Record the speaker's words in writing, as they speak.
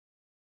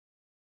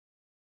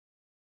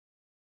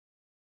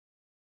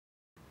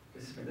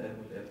باسم الآب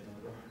والابن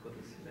والروح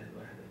القدس الإله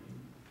الواحد آمين.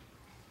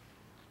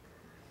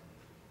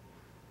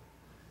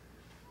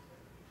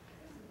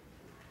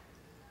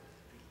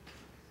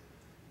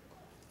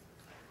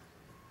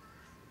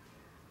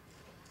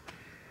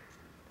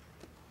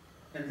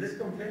 In this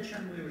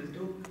convention we will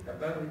talk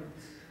about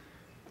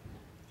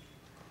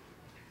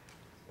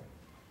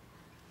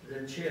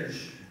the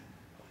church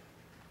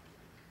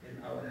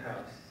in our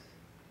house.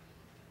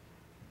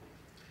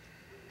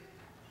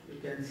 You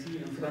can see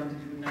in front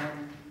of you now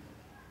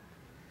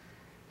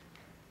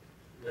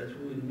that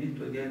we will meet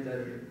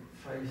together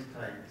 5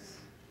 times.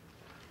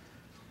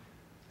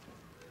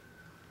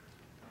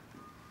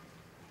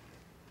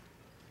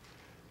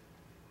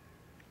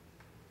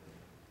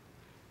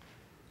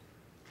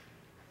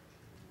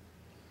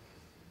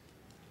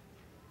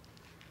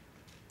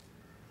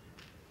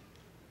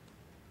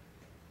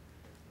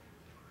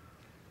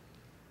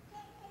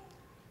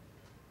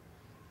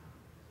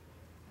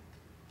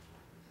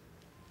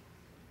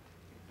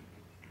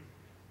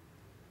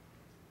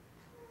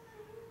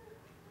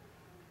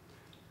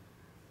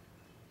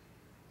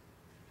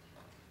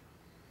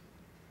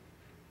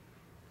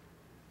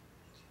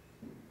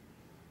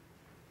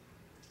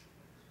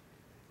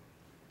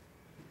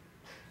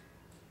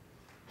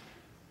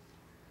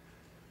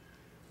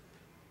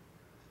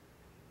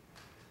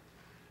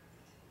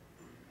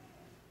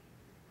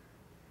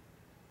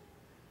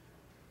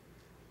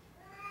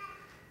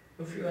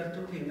 If you are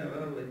talking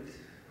about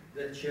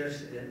the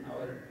church in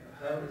our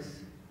house,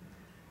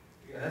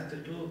 you have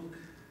to talk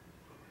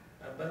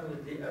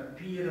about the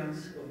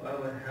appearance of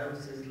our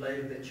houses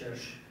like the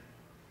church.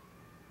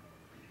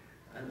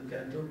 And we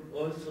can talk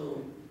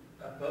also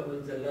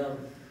about the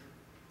love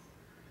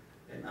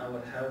in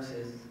our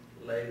houses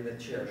like the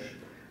church.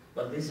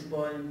 But this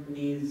point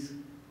needs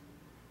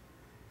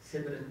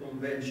separate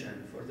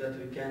convention. For that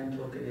we can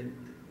talk in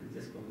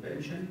this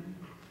convention.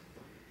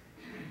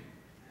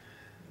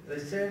 The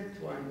third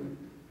one,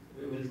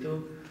 we will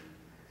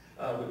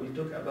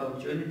talk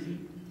about unity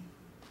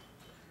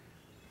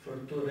for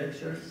 2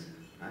 lectures,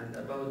 and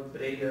about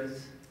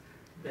prayers,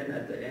 then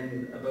at the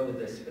end about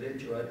the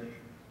spiritual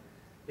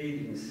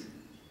readings.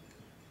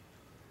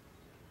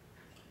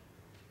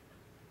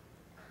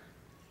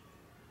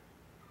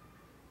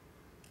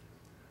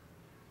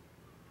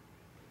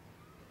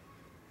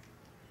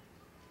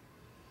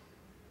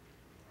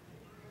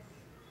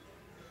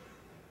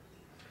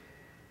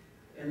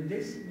 In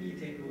this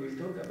meeting, we will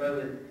talk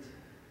about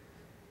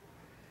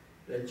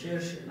the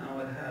church in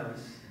our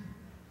house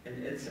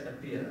and its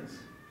appearance.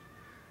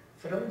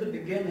 From the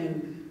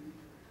beginning,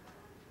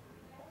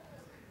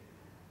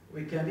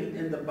 we can read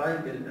in the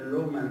Bible, in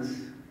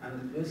Romans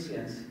and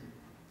Colossians,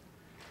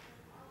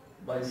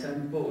 by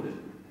St. Paul,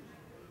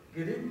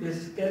 "Greet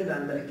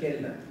Priscilla and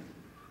Aquila,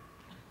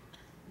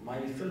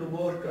 my fellow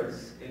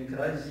workers in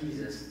Christ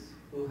Jesus,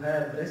 who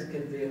have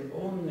risked their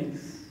own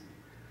necks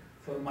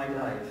for my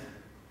life,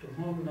 to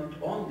whom not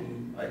only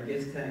I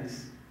give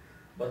thanks,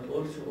 but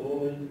also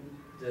all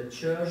the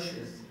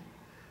churches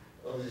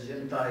of the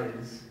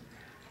Gentiles.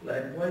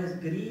 Likewise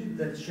greet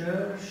the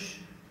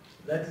church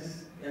that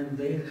is in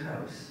their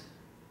house."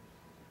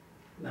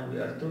 Now we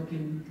are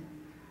talking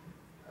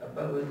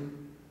about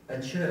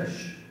a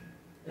church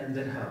in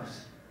their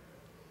house.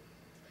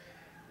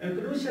 In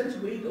Colossians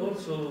we read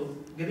also,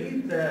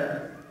 "Greet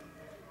the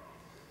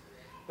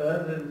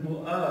brethren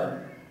who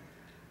are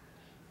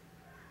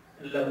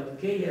in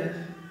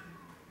Laodicea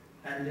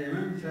and in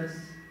Memphis,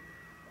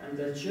 and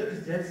the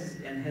church that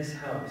is in his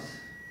house."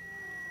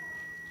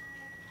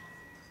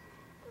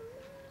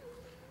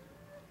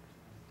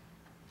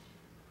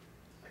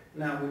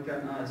 Now we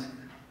can ask,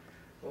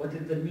 what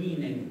is the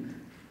meaning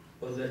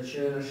of the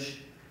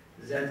church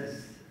that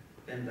is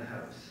in the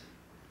house,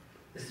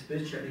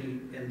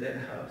 especially in their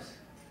house?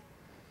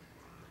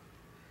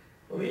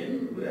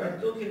 When we are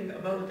talking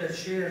about the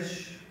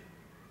church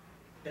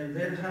in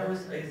their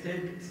house, I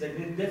think it's a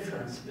great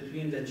difference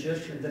between the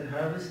church in their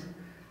house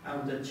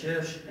and the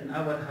church in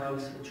our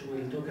house, which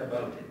we will talk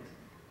about it.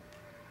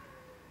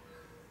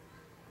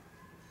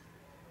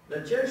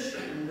 The church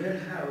in their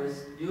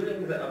house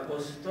during the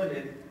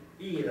apostolic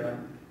era,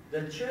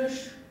 the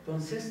church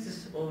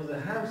consists of the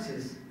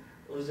houses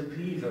of the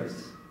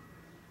believers,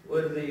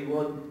 where they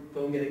would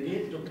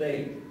congregate to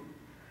pray.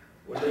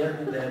 Where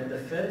the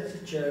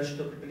first church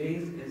took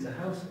place in the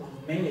house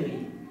of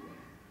Mary,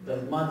 the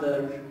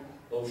mother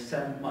of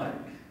St.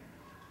 Mark.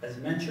 As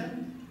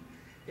mentioned,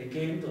 he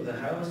came to the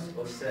house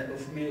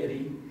of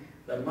Mary,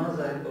 the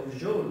mother of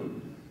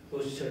John,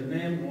 whose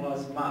surname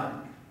was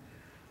Mark,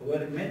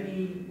 where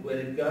many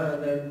were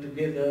gathered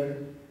together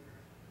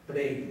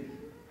praying.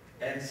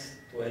 Acts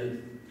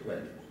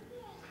 12:12.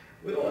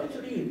 We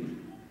also read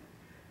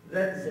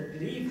that the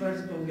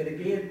believers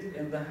congregate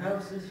in the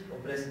houses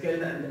of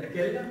Priscilla and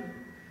Aquila,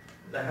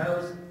 the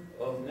house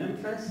of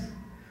Memphis,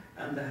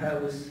 and the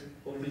house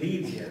of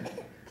Lydia,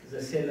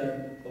 the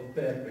seller of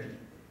purple.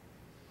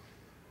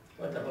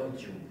 What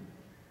about you?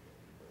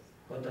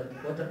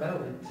 What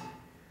about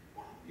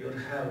your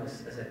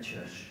house as a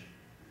church?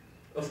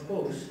 Of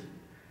course,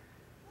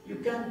 you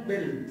can't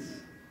build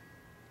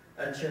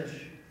a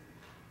church.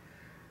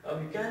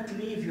 You can't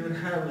leave your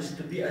house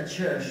to be a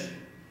church.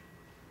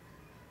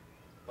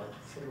 But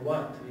for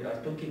what? We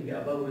are talking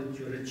about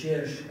your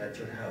church at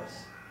your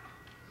house.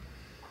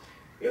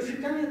 If you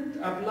cannot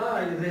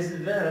apply this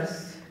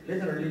verse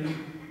literally,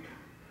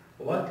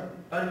 what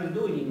are you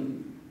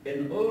doing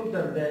in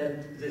order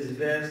that this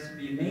verse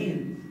be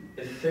made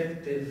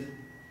effective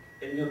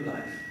in your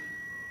life?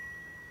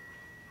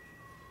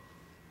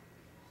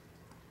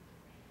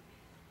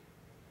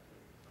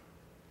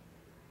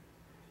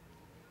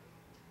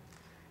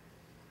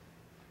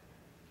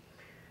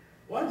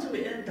 Once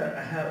we enter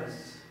a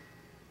house,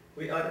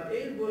 we are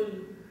able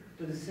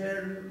to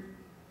discern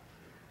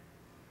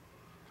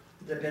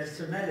the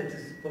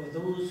personalities of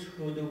those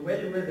who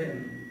dwell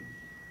within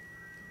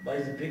by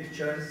the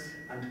pictures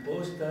and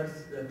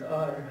posters that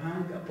are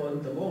hung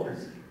upon the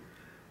walls.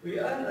 We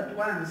are at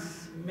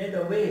once made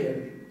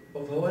aware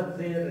of what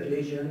their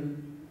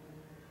religion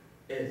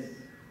is,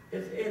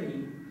 if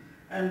any,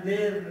 and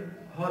their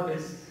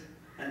hobbies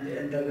and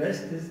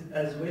interests,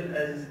 as well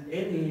as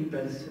any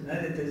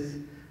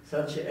personalities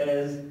such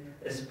as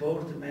a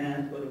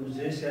sportsman or a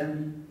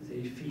musician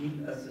they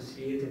feel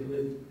associated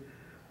with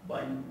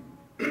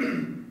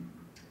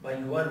by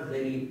what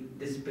they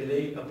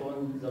display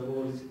upon the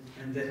walls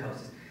in their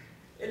houses.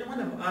 Any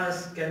one of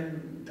us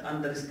can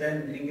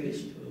understand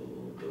English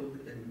to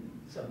talk in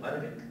some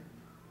Arabic?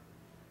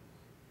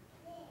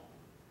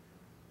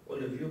 All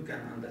of you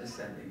can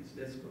understand English,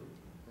 that's good.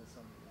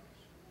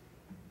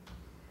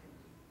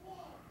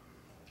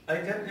 I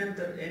can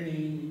enter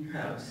any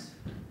house.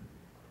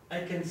 I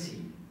can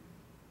see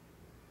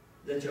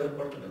that you are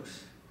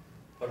Orthodox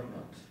or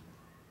not.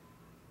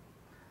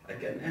 I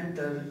can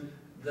enter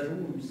the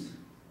rooms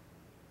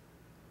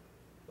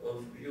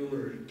of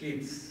your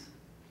kids.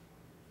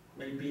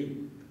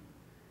 Maybe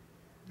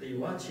they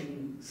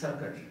watching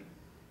soccer.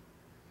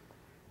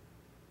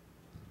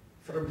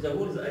 From the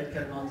walls I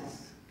can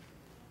notice.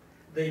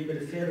 They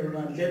prefer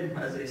Ronaldinho,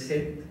 as I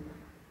said,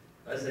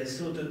 as I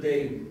saw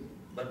today,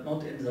 but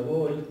not in the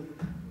wall,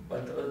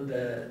 but on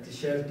the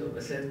t-shirt of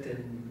a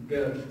certain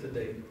girl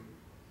today.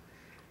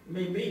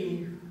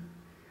 Maybe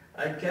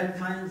I can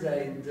find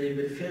that they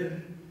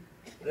prefer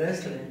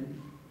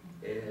wrestling,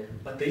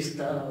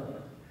 Batista,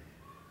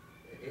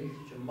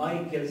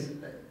 Michaels,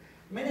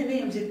 many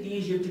names in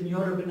Egypt, in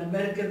Europe, in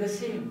America, the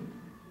same.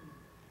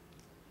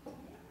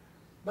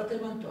 But I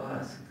want to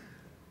ask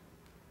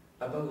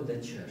about the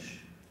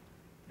church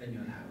in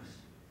your house.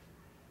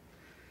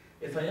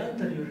 If I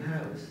enter your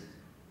house,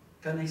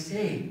 can I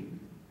say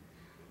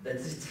that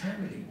this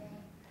family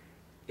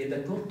is a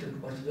Coptic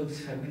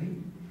Orthodox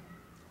family?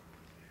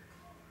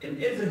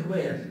 In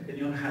everywhere in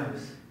your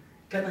house,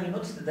 can I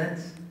notice that?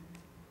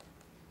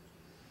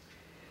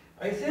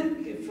 I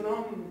think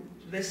from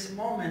this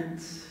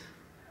moment,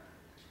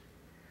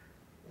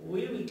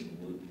 we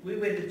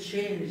will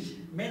change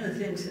many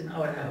things in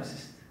our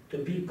houses to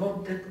be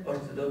Coptic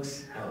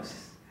Orthodox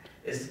houses,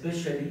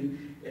 especially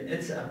in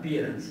its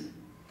appearance.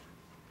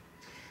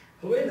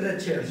 Who is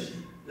the church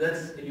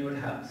that's in your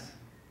house?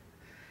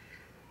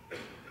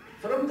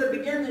 From the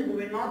beginning,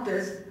 we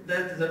noticed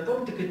that the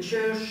Coptic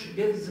Church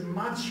gives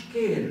much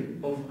care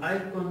of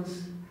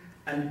icons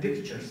and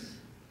pictures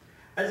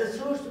as a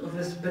source of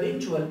a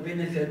spiritual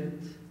benefit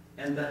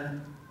in the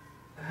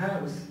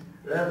house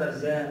rather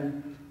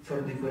than for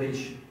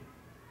decoration.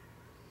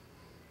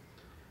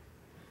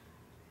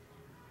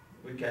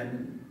 We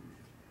can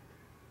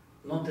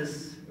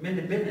notice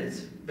many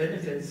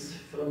benefits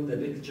from the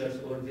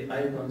pictures or the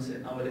icons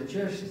in our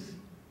churches.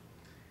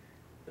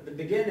 At the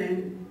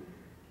beginning,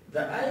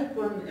 the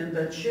icon in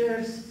the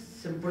church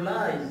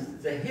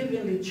symbolized the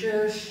heavenly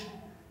church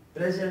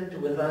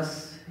present with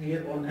us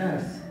here on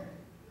earth.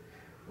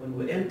 When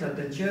we enter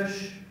the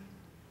church,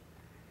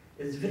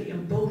 it's very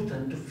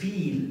important to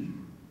feel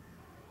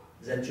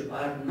that you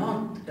are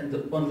not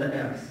on the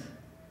earth.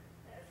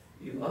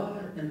 You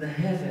are in the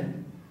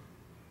heaven.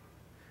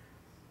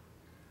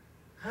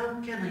 How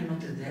can I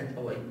notice that?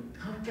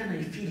 How can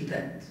I feel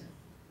that?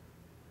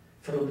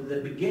 From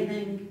the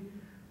beginning,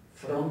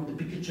 from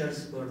the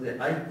pictures or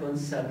the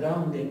icons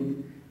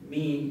surrounding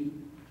me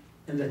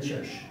in the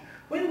church.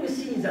 When we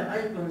see the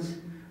icons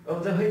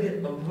of the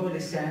holy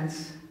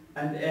saints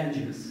and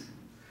angels,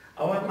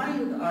 our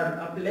minds are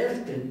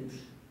uplifted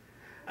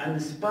and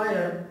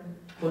inspired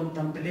to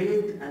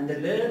contemplate and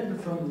learn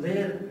from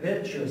their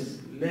virtuous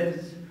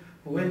lives.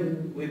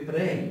 When we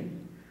pray,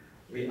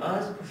 we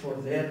ask for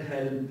their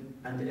help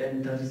and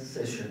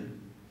intercession.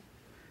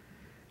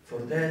 For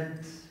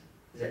that,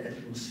 the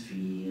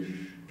atmosphere,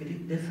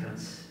 great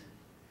difference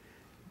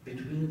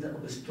between the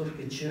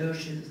apostolic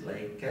churches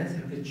like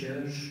Catholic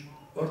Church,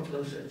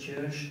 Orthodox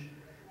Church,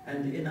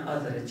 and in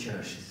other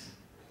churches.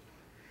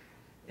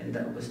 In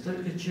the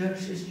apostolic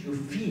churches, you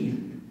feel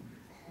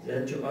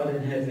that you are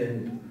in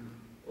heaven,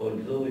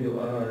 although you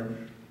are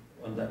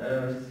on the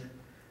earth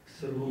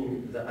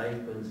through the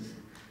icons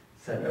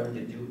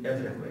surrounded you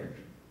everywhere.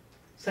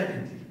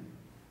 Secondly,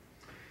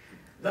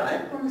 the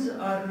icons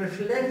are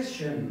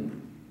reflection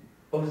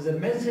of the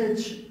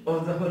message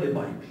of the Holy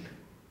Bible.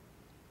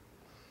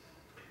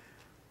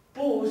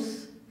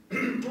 both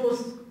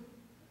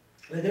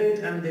literate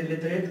and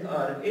illiterate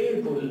are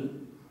able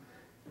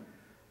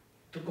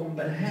to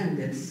comprehend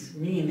its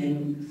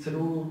meaning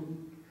through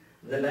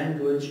the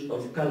language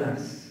of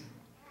colors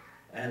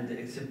and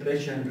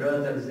expression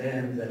rather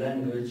than the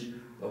language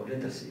of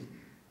literacy.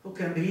 Who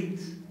can read,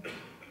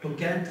 who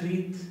can't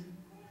read,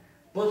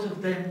 both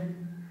of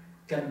them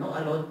can know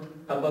a lot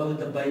about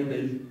the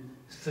Bible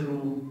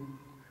through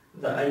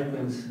the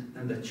icons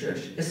in the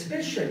church,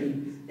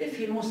 especially if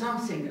you know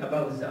something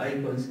about the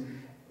icons,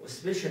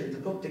 especially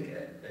the Coptic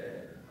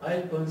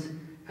icons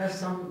have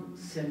some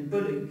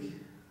symbolic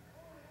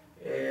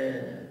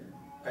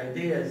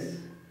ideas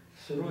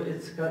through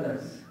its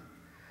colors.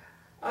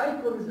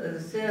 Icons,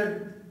 as I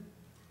said,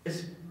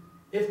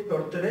 if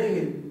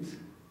portrayed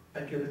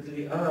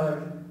accurately,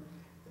 are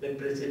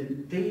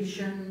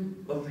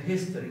representation of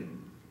history.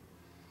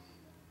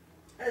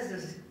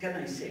 As can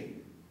I say?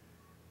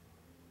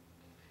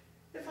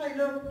 If I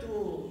look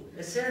to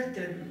a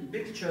certain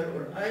picture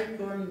or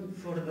icon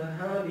for the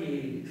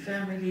Holy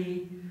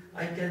Family,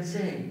 I can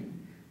say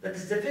that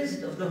it's the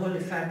visit of the Holy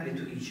Family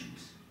to Egypt.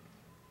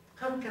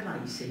 How can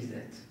I say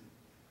that?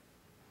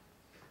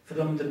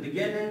 From the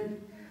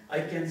beginning,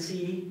 I can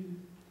see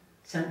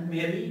Saint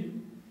Mary,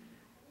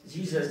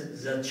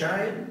 Jesus the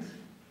child,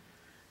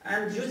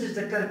 and Joseph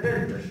the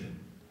carpenter.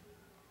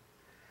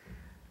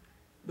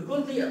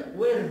 Because they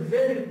were a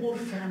very poor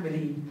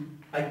family,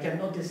 I can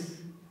notice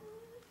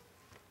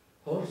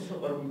horse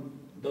or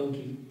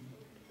donkey.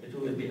 It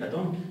will be a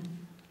donkey.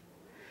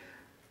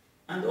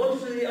 And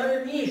also they are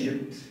in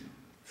Egypt.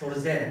 For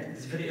that,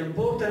 it's very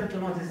important to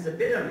notice the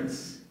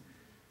pyramids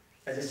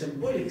as a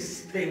symbolic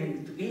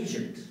thing to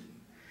Egypt.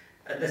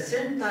 At the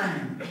same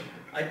time,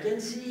 I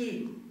can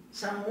see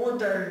some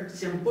water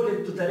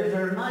symbolic to the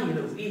river Nile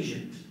of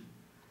Egypt.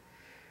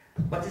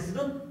 But it's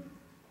not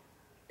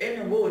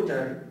any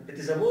water, it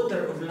is a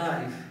water of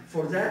life.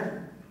 For that,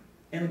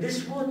 in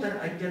this water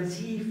I can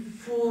see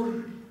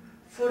four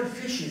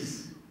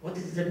fishes. What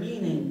is the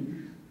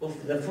meaning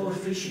of the four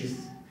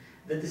fishes?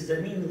 That is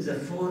the meaning of the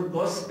four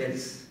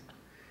Gospels,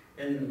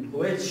 in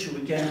which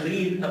we can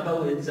read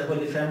about the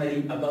Holy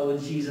Family,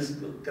 about Jesus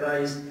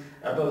Christ,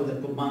 about the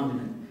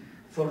commandment.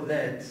 For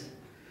that,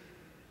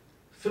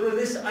 through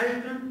this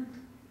icon,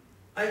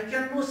 I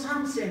can know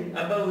something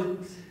about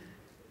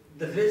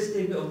the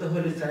visiting of the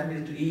Holy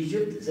Family to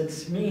Egypt.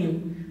 That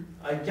means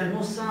I can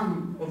know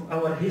some of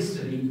our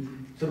history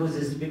through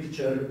this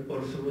picture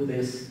or through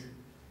this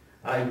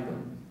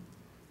icon.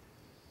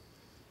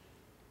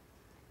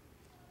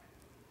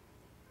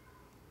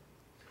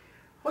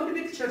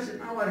 Holy pictures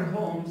in our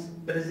homes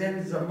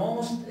present the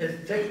most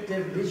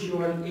effective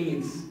visual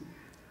aids,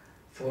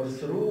 for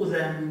through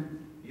them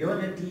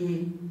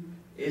unity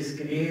is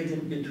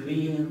created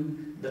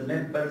between the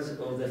members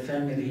of the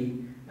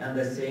family and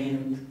the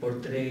saint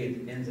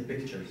portrayed in the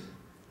pictures.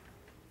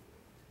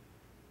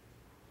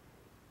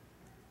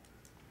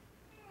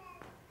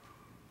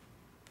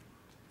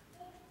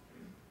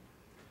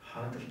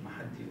 حاضر، ما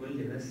حد يقول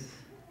لي بس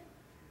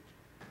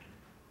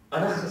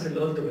ألخص اللي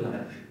قلته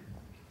بالعربي.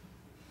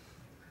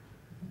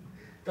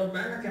 طب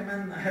أنا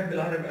كمان أحب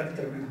العربي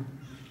أكتر منهم.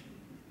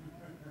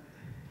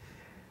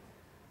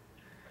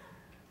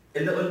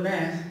 اللي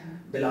قلناه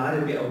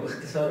بالعربي أو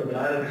باختصاره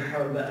بالعربي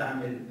هحاول بقى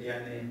أعمل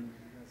يعني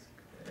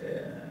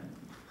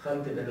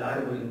خلط بين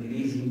العربي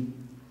والإنجليزي.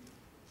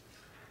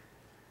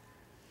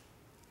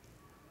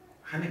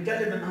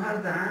 هنتكلم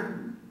النهارده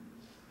عن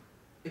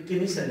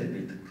الكنيسة اللي في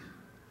بيتك.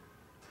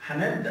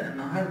 هنبدأ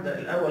النهارده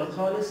الأول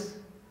خالص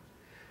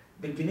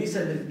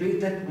بالكنيسة اللي في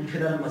بيتك من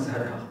خلال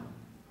مظهرها.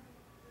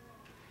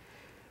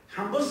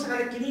 هنبص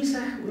على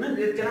الكنيسة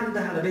وننقل الكلام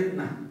ده على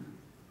بيتنا.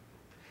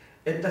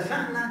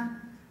 اتفقنا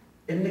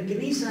إن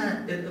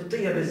الكنيسة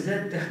القبطية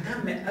بالذات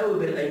تهتم قوي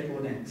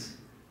بالأيقونات.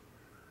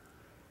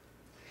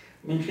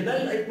 من خلال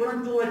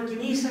الأيقونات جوه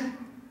الكنيسة،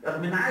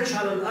 رغم إن عايش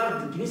على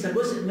الأرض، الكنيسة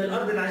جزء من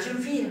الأرض اللي عايشين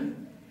فيها،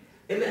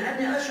 إلا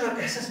أني أشعر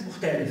إحساس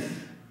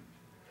مختلف.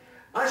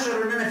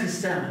 أشعر إن أنا في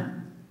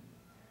السماء.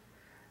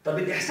 طب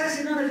الإحساس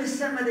إن أنا في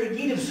السماء ده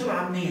يجيلي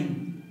بسرعة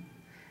منين؟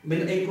 من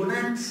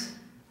الأيقونات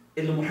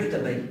اللي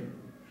محيطة بيا.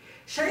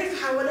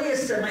 شايف حواليا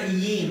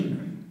السمائيين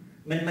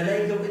من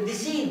ملائكة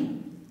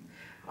وقديسين.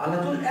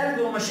 على طول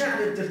قلبي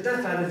ومشاعري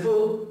بترتفع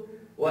لفوق،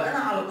 وأنا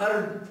على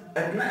الأرض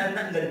أتنقل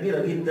نقلة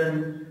كبيرة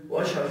جدا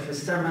وأشعر في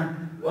السماء،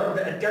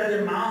 وأبدأ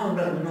أتكلم معاهم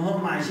رغم إن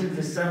هم عايشين في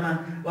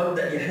السماء،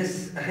 وأبدأ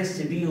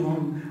أحس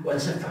بيهم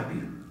وأتشفع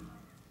بيهم.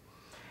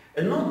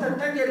 النقطة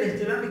الثانية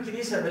لاهتمام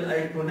الكنيسة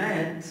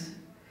بالأيقونات،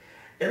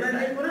 إن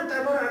الأيقونات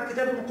عبارة عن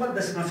كتاب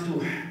مقدس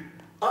مفتوح.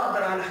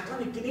 أقدر على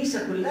حيطان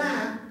الكنيسة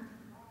كلها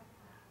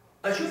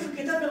أشوف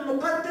الكتاب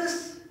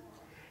المقدس،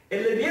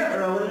 اللي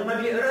بيقرأ واللي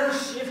ما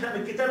بيقراش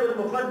يفهم الكتاب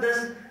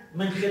المقدس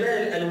من خلال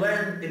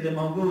الألوان اللي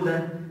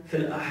موجودة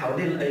في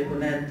حوالين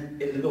الأيقونات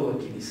اللي جوه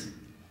الكنيسة.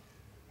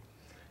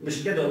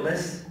 مش كده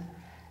وبس،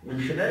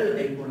 من خلال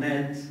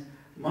الأيقونات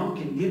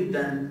ممكن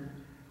جدا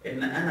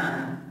إن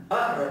أنا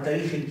أقرأ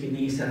تاريخ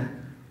الكنيسة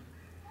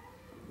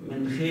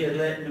من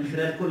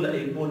خلال كل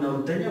أيقونة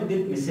والتانية.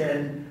 وديت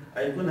مثال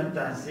أيقونة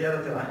بتاع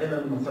زيارة العائلة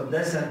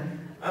المقدسة.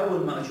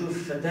 أول ما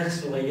أشوف فتاة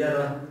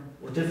صغيرة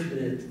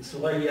وطفل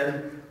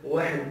صغير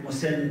وواحد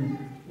مسن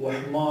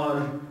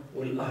وحمار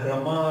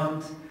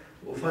والأهرامات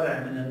وفرع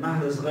من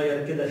النهر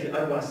صغير كده في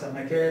 4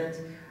 سمكات،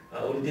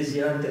 أقول دي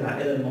زيارة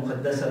العائلة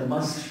المقدسة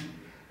لمصر.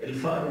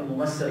 الفأر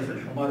الممثل في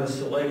الحمار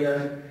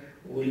الصغير،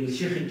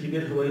 والشيخ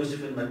الكبير هو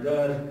يوسف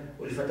النجار،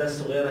 والفتاة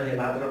الصغيرة هي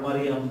العذراء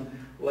مريم،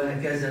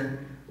 وهكذا.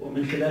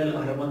 ومن خلال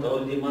الأهرامات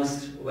أقول دي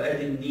مصر،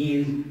 وأدي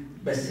النيل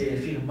بس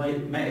فيه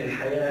ماء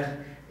الحياة،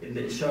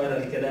 الإشارة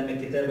لكلام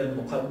الكتاب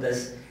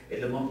المقدس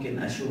اللي ممكن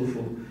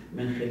أشوفه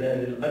من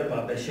خلال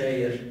ال4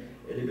 بشاير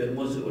اللي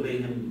بيرمزوا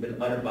إليهم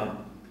بال4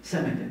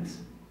 سمكات.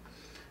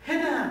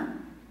 هنا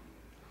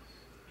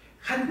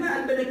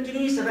هتنقل بين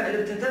الكنيسة بقى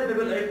اللي بتهتم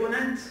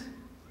بالأيقونات،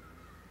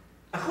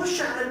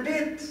 أخش على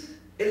البيت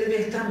اللي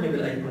بيهتم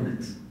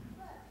بالأيقونات.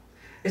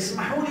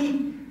 اسمحوا لي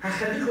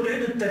هخليكم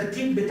تعيدوا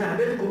الترتيب بتاع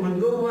بيتكم من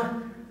جوه،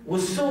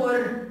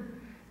 والصور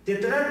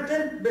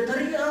تترتب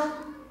بطريقة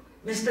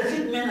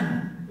نستفيد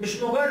منها،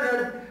 مش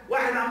مجرد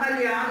واحد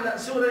عمال يعلق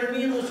صورة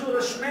يمين وصورة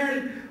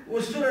شمال،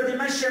 والصورة دي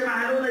ماشية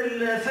مع لون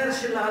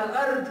الفرش اللي على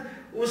الأرض،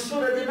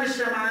 والصورة دي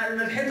ماشية مع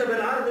إن الحيطة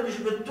بالعرض مش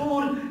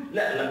بالطول.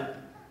 لا،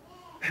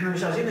 احنا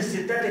مش عايزين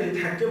الستات اللي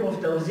يتحكموا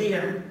في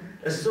توزيع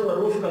الصور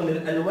وفقا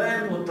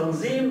للألوان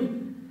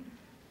والتنظيم.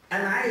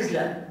 أنا عايز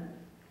لا،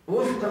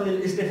 وفقا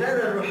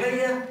للاستفادة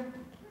الروحية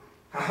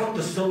هحط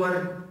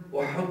الصور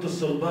وهحط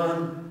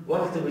الصلبان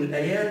واكتب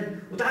الآيات،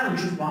 وتعالوا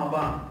نشوف مع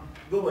بعض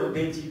جوه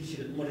البيت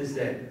يمشي الأمور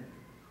إزاي.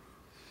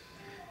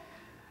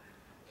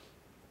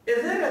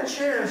 Is there a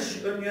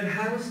church in your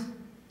house?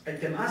 I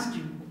can ask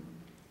you,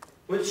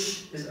 which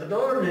is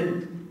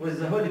adorned with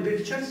the holy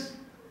pictures?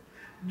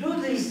 Do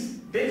these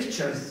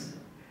pictures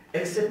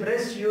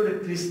express your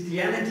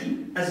Christianity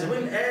as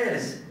well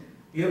as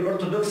your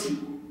Orthodoxy?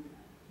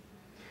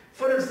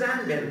 For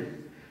example,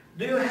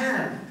 do you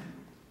have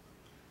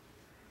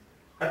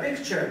a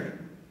picture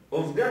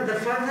of God the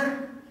Father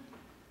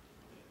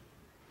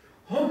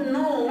whom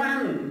no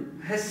one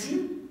has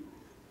seen?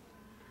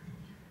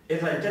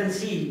 If I can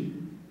see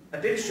a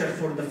picture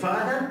for the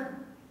Father,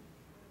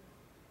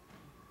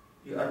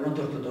 you are not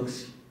Orthodox.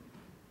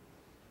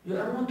 You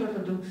are not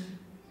Orthodox.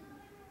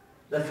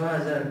 The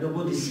Father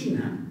nobody seen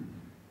him.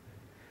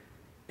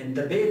 انت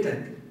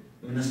بيتك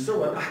من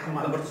الصور احكم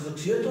على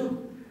ارثوذكسيته؟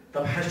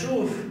 طب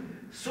هشوف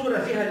صورة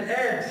فيها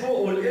الآب فوق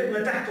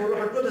والابن تحت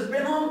والروح القدس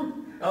بينهم،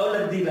 اقول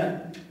لك دي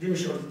لا، دي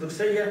مش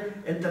ارثوذكسية،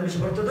 انت مش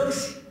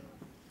ارثوذكسي.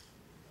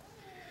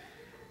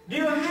 Do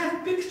you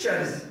have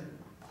pictures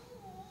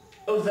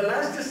of the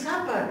Last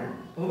Supper,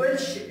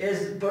 which is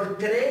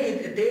portrayed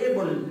a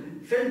table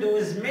filled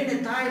with many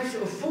types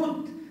of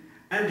food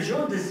and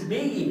Judas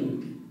being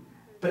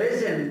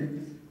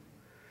present,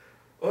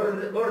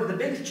 or the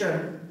picture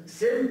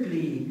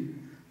simply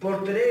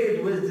portrayed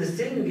with the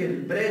single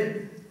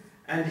bread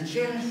and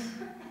chalice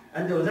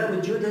and without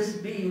Judas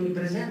being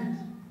present?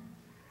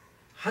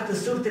 حتى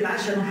صورة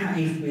العشاء نوعها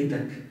ايه في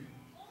بيتك؟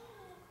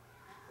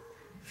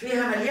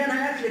 فيها مليانة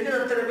أكل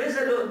كده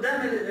الترابيزة اللي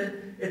قدام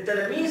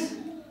التلاميذ،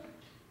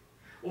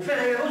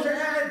 وفيها يهوذا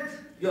قاعد،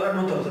 you are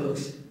not Orthodox.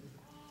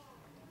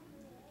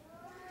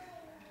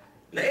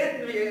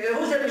 لقيت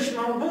يهوذا مش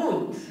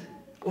موجود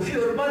وفي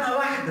قربانة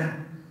واحدة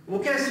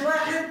وكاس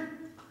واحد،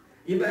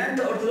 يبقى أنت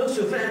أرثوذكس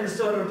وفاهم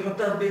الصور اللي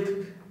بتحطها في بيتك.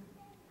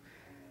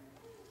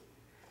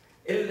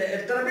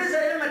 الترابيزة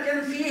يا إما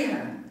كان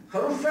فيها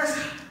خروف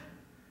فسح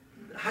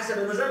حسب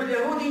النظام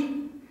اليهودي،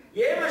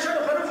 يا إما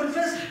شالوا خروف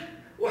الفسح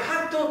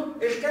وحطوا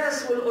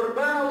الكاس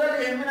والقربانة، وده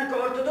اللي يهمنا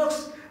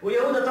كأرثوذكس،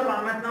 ويهوذا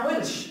طبعا ما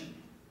تناولش.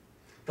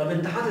 طب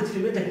أنت حاطط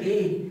في بيتك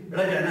إيه؟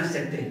 راجع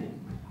نفسك تاني.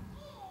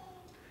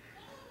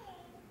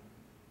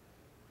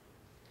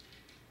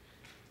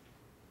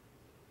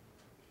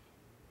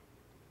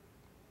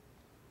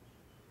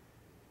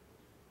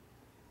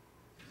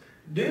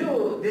 Do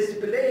you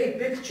display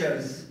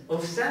pictures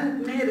of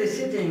Saint Mary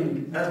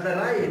sitting at the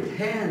right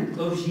hand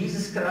of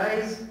Jesus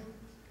Christ,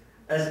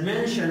 as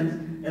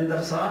mentioned in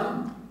the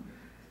Psalm?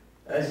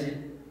 As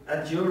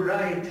at your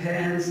right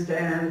hand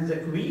stands the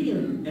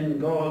Queen in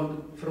gold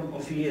from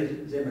Ophir,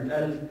 زي ما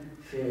اتقال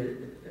في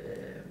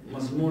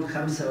مزمور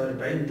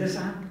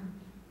 45:9.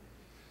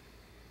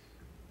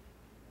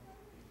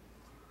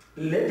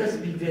 Let us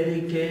be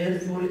very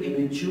careful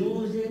in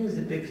choosing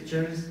the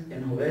pictures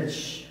in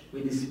which we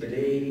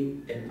display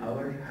in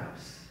our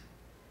house.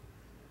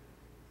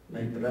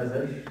 My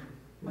brother,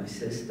 my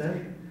sister,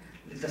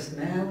 let us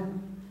now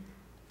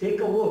take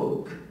a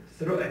walk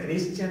through a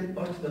Christian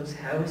Orthodox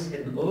house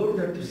in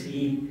order to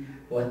see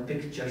what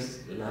pictures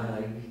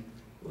lie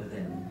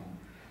within.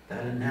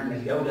 تعالوا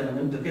نعمل جولة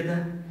أنا وأنتوا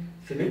كده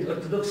في بيت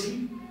أرثوذكسي،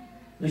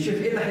 نشوف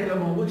إيه اللي هيبقى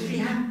موجود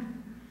فيها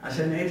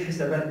عشان نعيد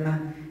حساباتنا.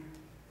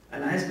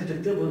 أنا عايزكم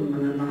تكتبوا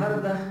من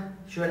النهارده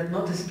شوية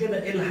نوتس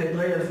كده إيه اللي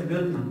هيتغير في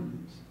بيوتنا.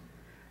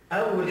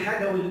 أول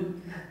حاجة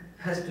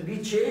has to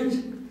be changed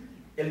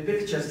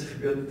البيكتشرز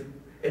في بيوتنا،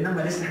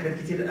 إنما لسه حاجات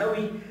كتير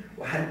قوي،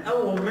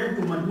 وهنقوم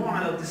منكم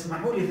مجموعة لو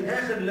تسمحوا لي في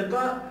آخر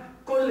اللقاء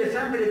كل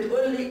فاميلي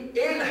تقول لي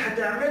إيه اللي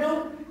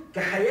هتعمله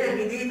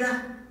كحياة جديدة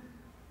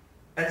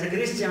as a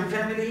Christian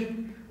family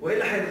وإيه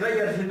اللي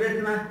هيتغير في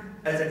بيتنا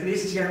as a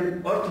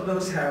Christian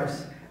Orthodox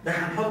house. ده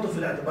هنحطه في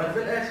الاعتبار في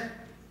الآخر.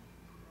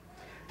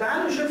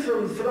 تعالوا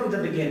نشوف from the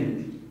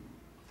beginning.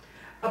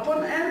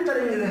 Upon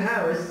entering the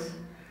house,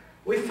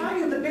 we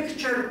find the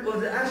picture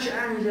of the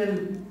Archangel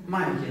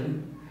Michael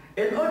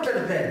in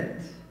order that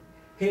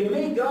he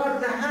may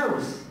guard the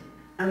house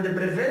and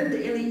prevent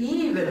any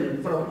evil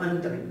from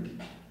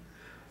entering.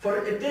 For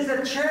it is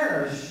a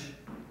church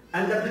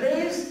and a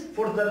place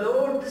for the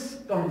Lord's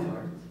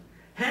comfort.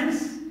 Hence,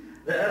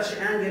 the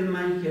Archangel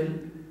Michael,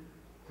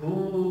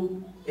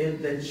 who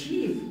is the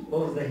chief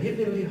of the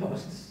heavenly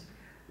hosts,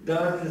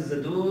 guards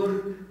the door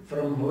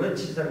from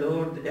which the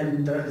Lord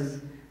enters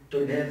to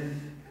live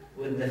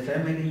with the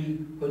family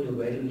who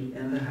dwell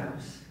in the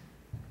house.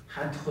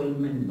 هدخل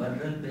من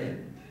بره الباب.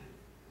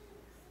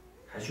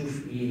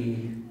 هشوف ايه؟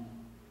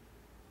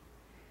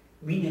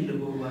 مين اللي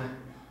جوه؟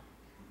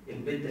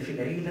 البيت ده في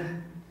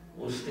العيلة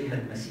وسطها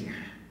المسيح.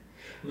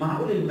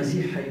 معقول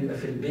المسيح هيبقى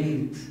في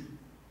البيت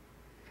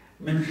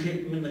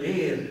من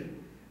غير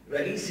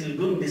رئيس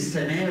الجند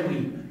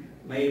السماوي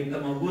ما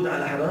يبقى موجود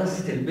على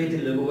حراسة البيت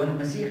اللي جوه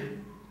المسيح؟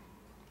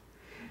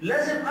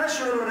 لازم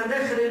أشعر وأنا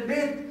داخل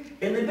البيت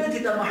إن بيتي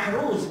ده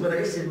محروس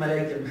برئيس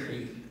الملائكة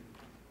ميخائيل.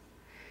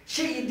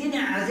 شيء يديني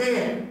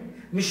عذاب.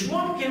 مش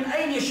ممكن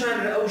أي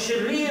شر أو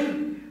شرير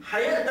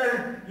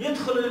هيقدر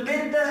يدخل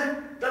البيت ده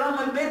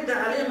طالما البيت ده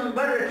عليه من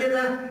بره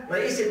كده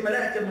رئيس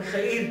الملائكة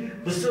ميخائيل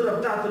بالصورة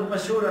بتاعته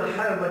المشهورة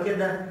الحربة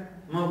كده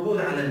موجود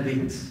على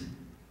البيت.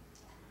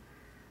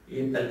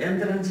 يبقى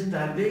الانترنس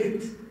بتاع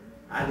البيت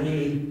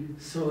عليه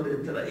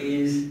صورة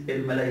رئيس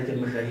الملائكة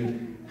ميخائيل.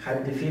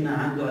 حد فينا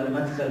عنده على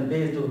مدخل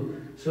بيته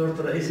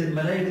صورة رئيس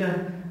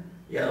الملائكة؟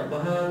 يا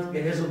أبهات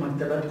جهزوا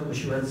مكتباتكم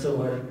شوية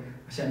صور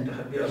عشان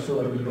تحبوا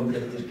صور من بكرة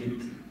كتير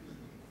جدا.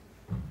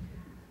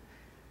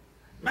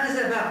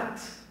 ماذا بعد؟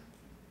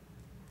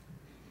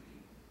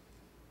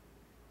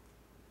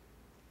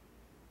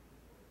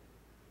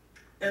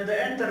 In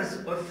the entrance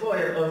or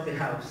foyer of the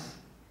house,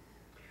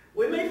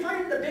 we may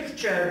find the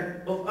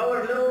picture of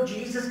our Lord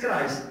Jesus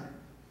Christ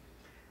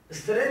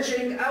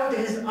stretching out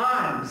his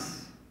arms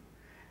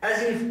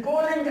as if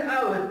calling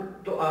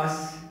out to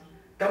us,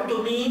 "Come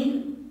to me,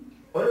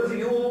 all of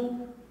you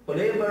who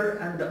labor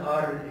and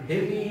are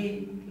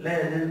heavy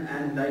laden,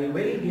 and I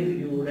will give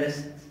you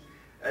rest,"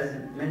 as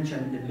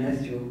mentioned in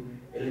Matthew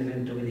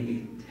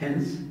 11:28.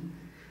 Hence,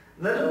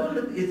 the Lord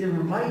is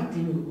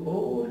inviting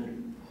all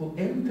who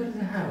enter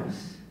the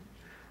house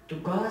to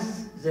cast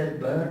their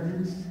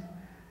burdens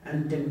and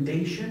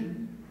temptation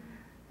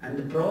and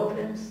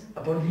problems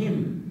upon him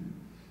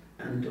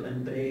and to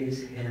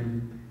embrace him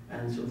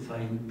and to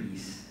find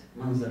peace.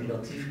 منظر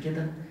لطيف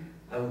كده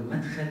أول ما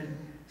أدخل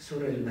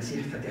سورة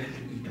المسيح فاتح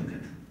لي إيده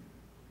كده.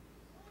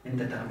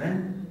 أنت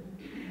تعبان؟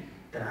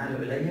 تعالوا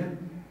إلي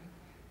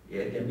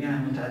يا جميع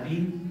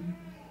المتعبين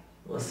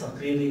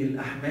وثقيلي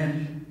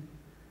الأحمال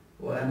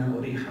وأنا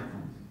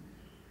أريحكم.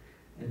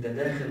 أنت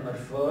داخل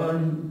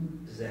قرفان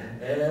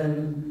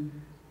زهقان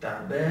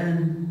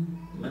تعبان،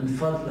 من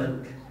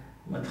فضلك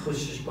ما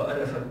تخشش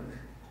بقرفك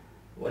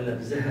ولا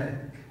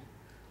بزهقك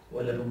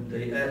ولا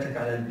بمضايقاتك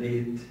على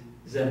البيت.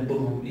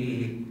 ذنبهم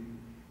ايه؟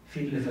 في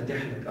اللي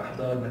فاتح لك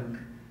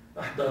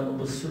احضانه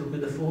بص له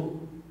كده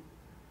فوق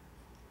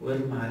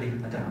وارمى عليه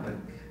متعبك.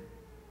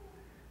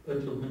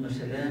 اطلب منه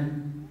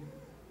سلام،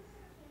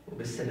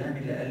 وبالسلام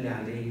اللي قال لي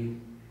عليه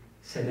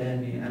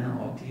سلامي انا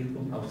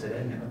اعطيكم، او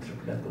سلامي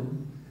اترك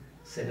لكم،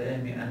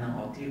 سلامي انا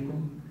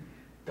اعطيكم.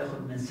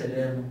 تاخد من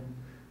سلامه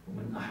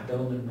ومن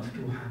احضانه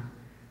المفتوحه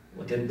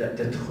وتبدا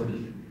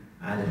تدخل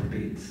على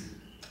البيت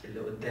اللي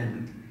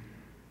قدامك.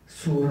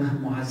 صوره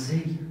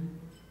معزيه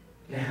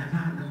لها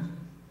معنى،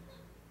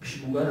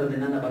 مش مجرد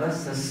ان انا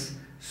برصص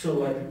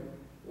صور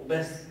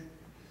وبس.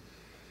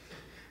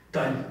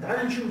 طيب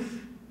تعال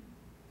نشوف.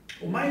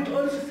 We might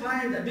also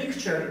find a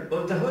picture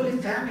of the Holy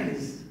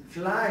Family's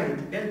flight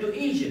into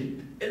Egypt,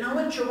 in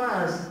which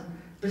was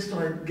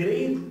bestowed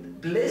great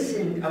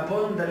blessing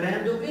upon the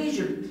land of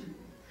Egypt.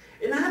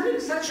 In having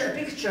such a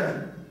picture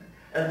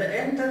at the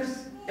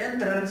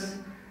entrance,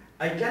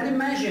 I can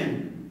imagine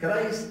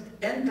Christ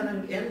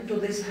entering into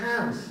this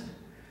house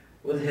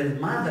with his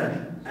mother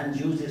and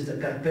Joseph the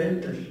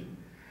carpenter,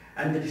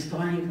 and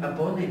bestowing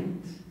upon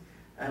it,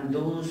 and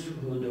those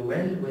who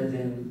dwell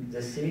within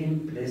the same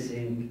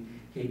blessing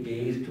he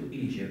gave to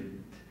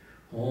Egypt,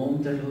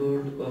 whom the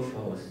Lord of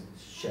hosts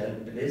shall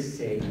bless,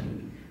 saying,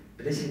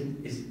 "Blessed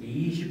is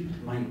Egypt,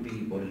 my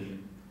people."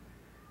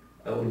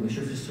 أول ما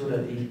أشوف الصورة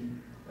دي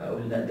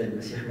أقول لا، ده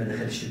المسيح ما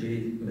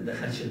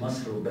دخلش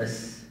مصر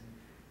وبس،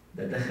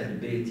 ده دخل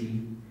بيتي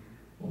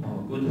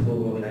وموجود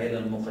هو والعيلة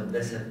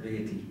المقدسة في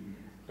بيتي.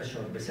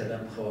 أشعر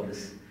بسلام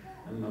خالص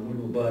أما أقول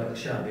مبارك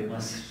شعبي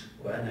مصر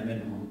وأنا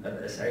منهم،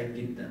 أبقى سعيد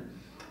جدا.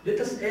 Let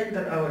us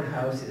enter our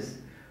houses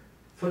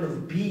full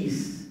of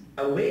peace,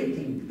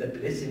 awaiting the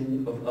blessing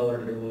of our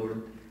Lord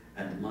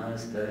and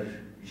Master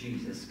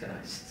Jesus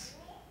Christ.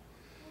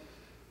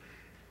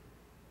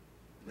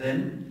 Then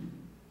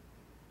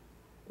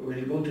we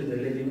will go to the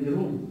living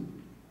room.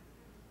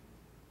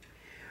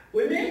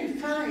 We may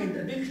find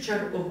a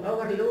picture of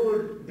our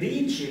Lord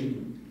preaching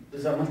to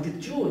the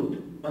multitude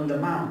on the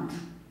mount.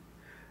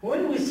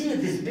 When we see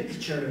this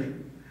picture,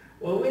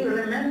 we will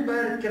remember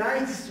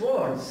Christ's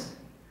words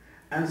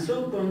and so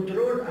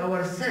control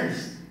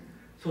ourselves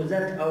so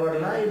that our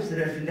lives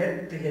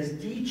reflect his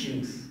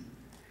teachings.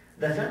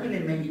 The family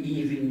may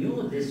even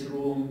use this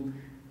room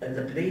as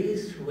a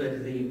place where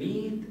they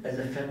meet as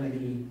a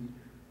family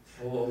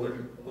or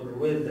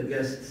with the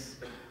guests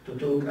to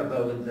talk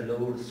about the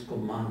Lord's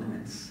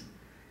commandments.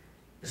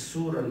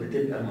 الصورة اللي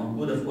تبقى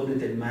موجودة في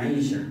أوضة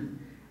المعيشة،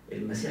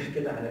 المسيح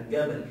كده على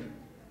الجبل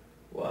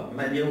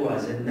وعمال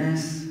يوعظ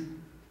الناس،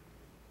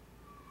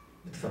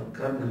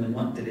 بتفكرنا من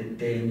وقت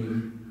للتاني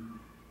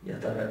يا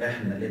ترى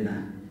احنا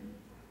لنا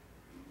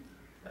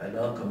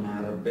علاقة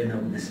مع ربنا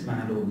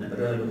وبنسمع له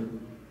وبنقرا له؟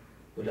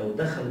 ولو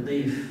دخل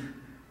ضيف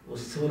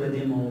والصورة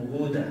دي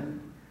موجودة،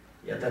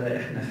 يا ترى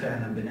احنا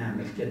فعلا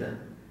بنعمل كده؟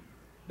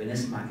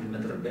 بنسمع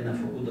كلمة ربنا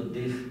في وجود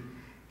الضيف؟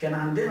 كان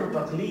عندنا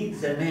تقليد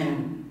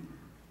زمان،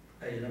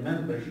 I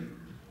remember،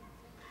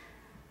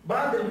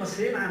 بعض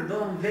المصريين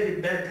عندهم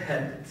very bad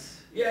habits.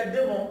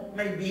 يقدموا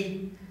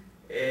maybe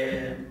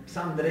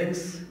some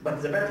drinks,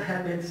 but the bad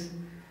habits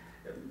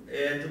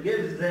to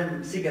give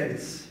them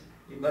cigarettes.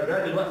 يبقى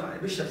الراجل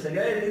واقف بيشرب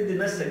سجاير يدي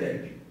الناس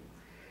سجاير.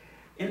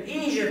 In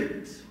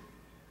Egypt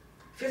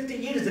 50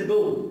 years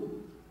ago,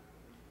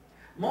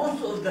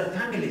 most of the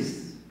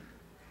families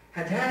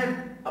had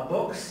a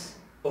box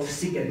of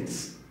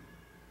cigarettes,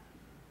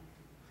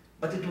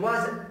 but it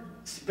was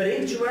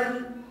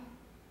spiritual,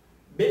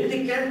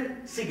 biblical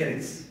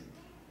cigarettes.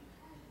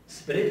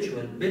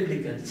 Spiritual,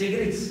 biblical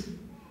cigarettes.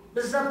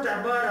 بالضبط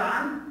عبارة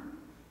عن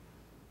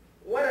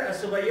ورقة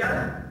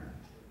صغيرة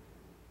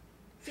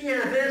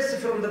فيها verse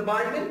from the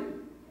Bible.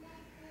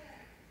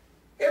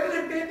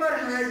 Every paper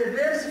has a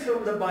verse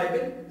from the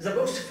Bible. The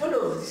box full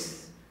of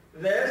these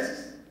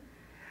verses.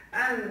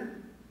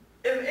 And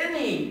if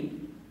any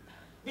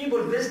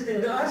people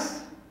visiting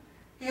us,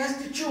 he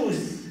has to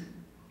choose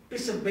a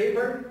piece of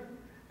paper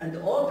and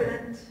open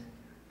it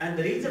and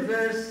read the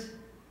verse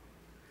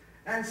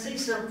and say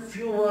some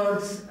few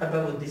words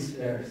about this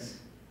verse.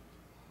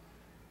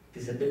 It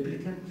is a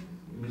biblical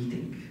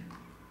meeting.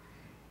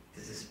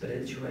 It is a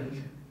spiritual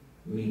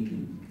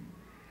meeting.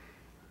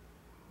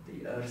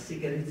 They are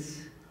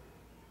cigarettes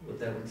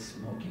without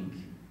smoking,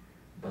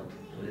 but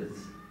with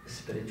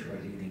spiritual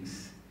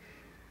readings.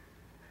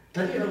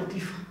 طريقة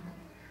لطيفة.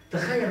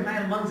 تخيل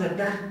معي المنظر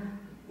ده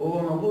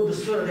وهو موجود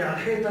الصورة دي على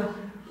الحيطة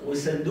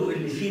والصندوق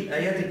اللي فيه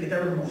الآيات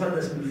الكتاب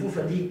المقدس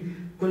ملفوفة دي،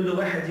 كل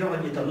واحد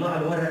يقعد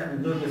يطلع الورقة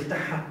من دول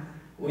يفتحها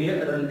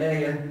ويقرأ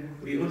الآية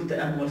ويقول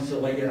تأمل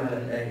صغير على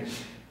الآية.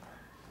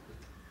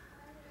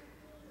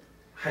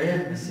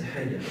 حياة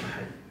مسيحية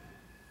روحية.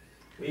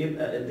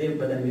 ويبقى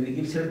الضيف بدل ما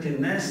بيجيب سيرة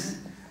الناس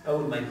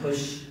أول ما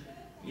يخش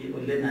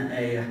يقول لنا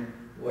آية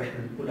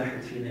وإحنا كل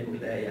واحد فينا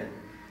يقول آية.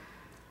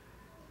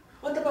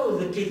 What about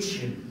the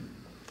kitchen?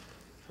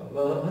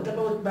 What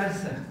about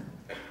Bertha?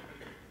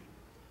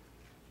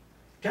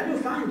 Can you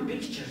find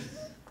pictures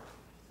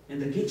in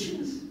the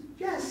kitchens?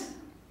 Yes.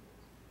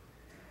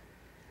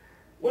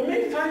 We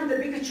may find the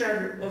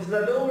picture of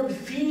the Lord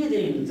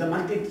feeding the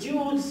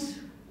multitudes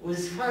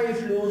with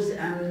 5 loaves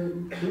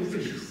and 2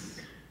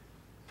 fishes.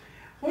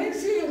 When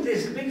seeing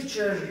this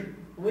picture,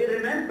 we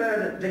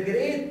remember the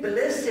great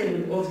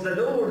blessing of the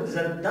Lord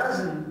that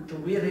doesn't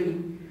weary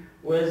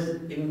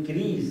with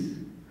increase.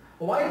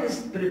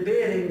 Whilst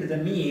preparing the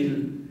meal,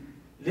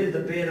 let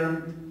the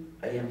parent,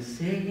 I am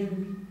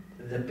saying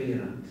the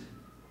parent.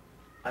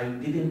 I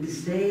didn't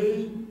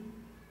say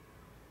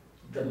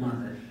the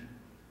mother.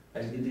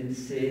 I didn't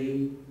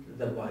say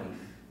the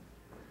wife.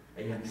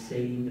 I am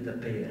saying the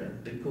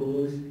parent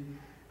because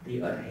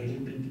they are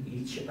helping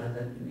each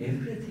other in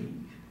everything.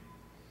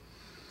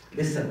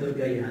 لسه الدور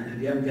جاي يعني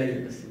الأيام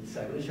جاية بس ما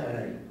تستعجلوش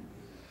عليا.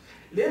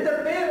 Let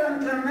the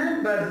parent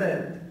remember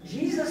that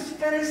Jesus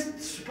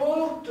first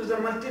spoke to the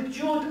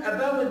multitude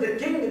about the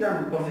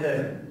kingdom of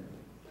heaven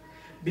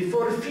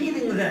before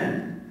feeding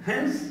them.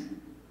 Hence,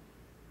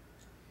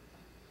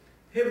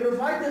 he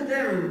provided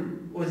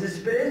them with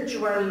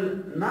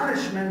spiritual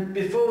nourishment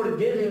before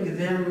giving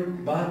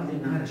them bodily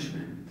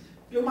nourishment.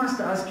 You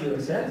must ask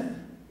yourself,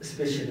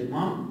 especially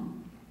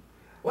mom,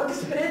 what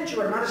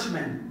spiritual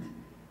nourishment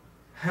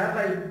have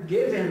I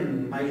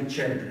given my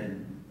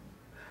children?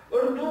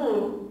 Or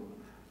do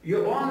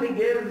you only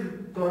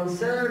give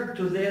concern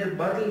to their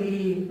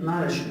bodily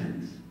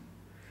nourishment?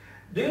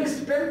 Do you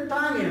spend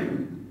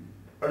time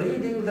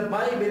reading the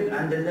Bible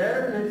and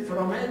learning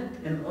from it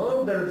in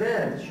order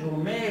that you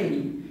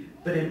may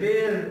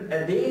prepare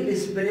a daily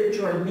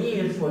spiritual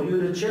meal for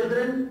your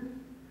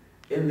children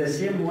in the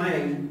same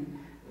way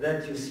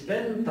that you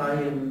spend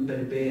time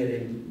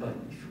preparing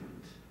bodily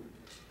food?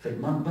 في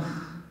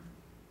المطبخ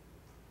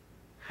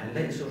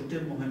هنلاقي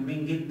صورتين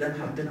مهمين جدا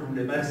حاطينهم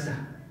لمرسى.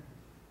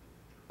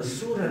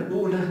 الصورة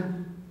الأولى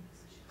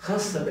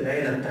خاصة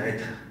بالعيلة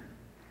بتاعتها،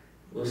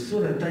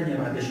 والصورة الثانية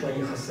بعد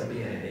شوية خاصة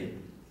بيها هي.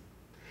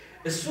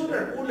 الصورة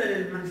الأولى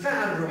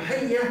للمنفعة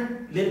الروحية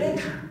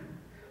لبيتها،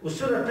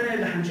 والصورة الثانية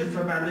اللي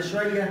هنشوفها بعد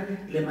شوية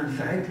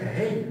لمنفعتها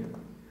هي.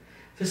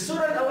 في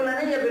الصورة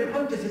الأولانية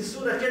بنحط في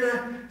الصورة كده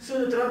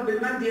صورة رب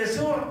المجد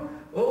يسوع،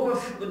 وهو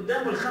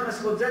قدامه ال5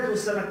 خبزات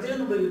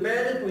والسمكتين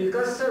وبيبارك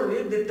ويكسر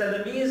ويدي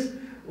التلاميذ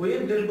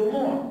ويدي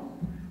الجموع.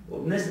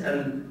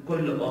 وبنسأل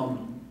كل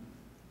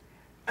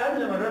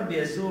قبل ما الرب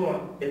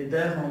يسوع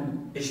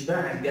اداهم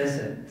إشباع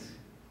الجسد،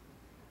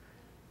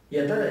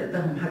 يا ترى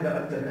اداهم حاجة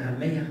أكثر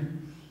أهمية؟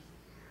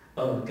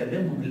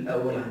 كلمهم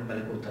الأول عن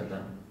ملكوت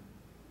الله.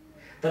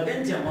 طب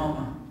أنت يا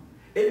ماما،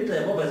 أنت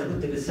يا بابا إذا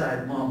كنت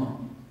بتساعد ماما،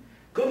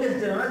 كل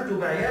اهتماماتكم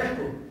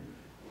بعيالكم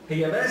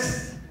هي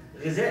بس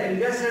غذاء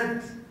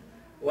الجسد،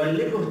 ولا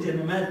لكم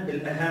اهتمامات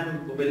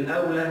بالأهم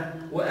وبالأولى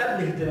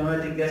وقبل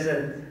اهتمامات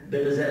الجسد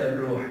بغذاء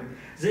الروح؟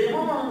 زي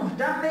ماما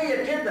مهتمية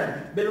كده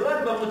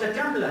بالوجبة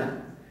متكاملة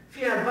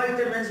فيها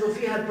الفيتامينز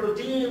وفيها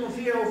البروتين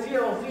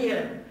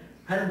وفيها،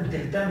 هل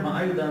بتهتم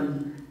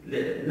أيضا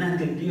إنها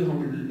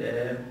تديهم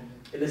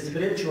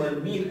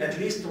السبريتشوال ميل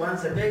اتليست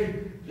وانس ا داي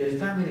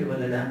للفاميلي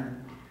ولا لا؟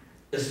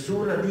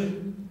 الصورة دي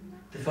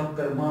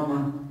تفكر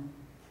ماما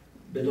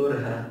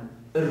بدورها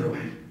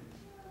الروحي.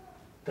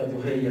 طب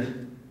وهي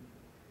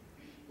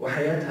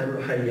وحياتها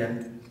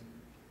الروحية،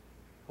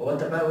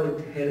 what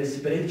about her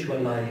spiritual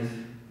life?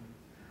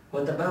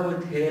 What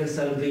about her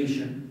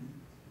salvation?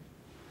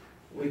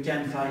 We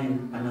can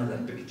find another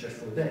picture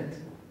for that.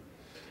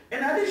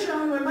 In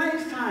addition, we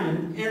might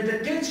find in the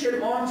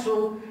kitchen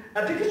also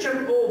a picture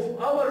of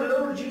our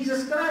Lord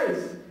Jesus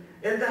Christ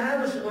in the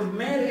house of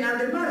Mary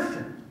and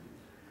Martha.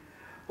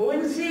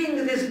 When seeing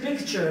this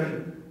picture,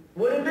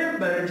 we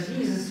remember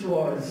Jesus'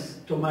 words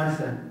to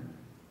Martha.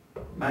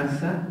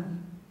 Martha,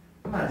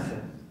 Martha,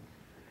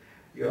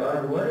 you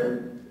are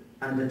worried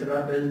and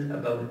troubled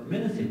about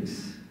many things,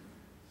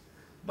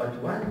 but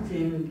one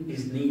thing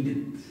is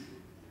needed,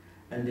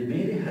 and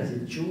Mary has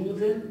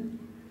chosen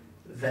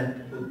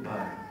that good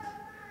part,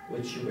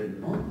 which will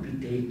not be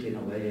taken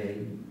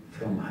away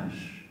from her.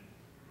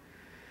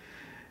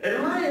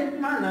 In like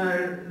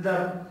manner, the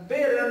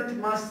parent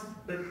must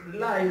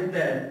realize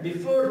that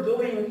before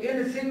doing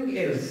anything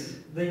else,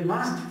 they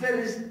must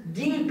first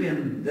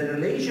deepen the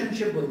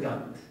relationship with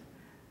God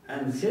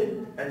and sit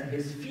at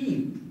His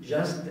feet,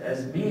 just as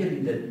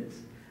Mary did.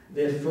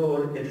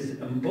 Therefore, it is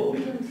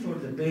important for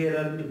the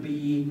parent to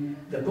be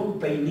the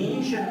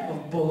combination of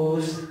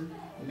both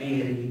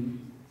Mary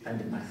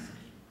and Martha.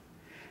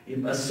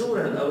 يبقى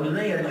الصورة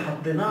الأولانية اللي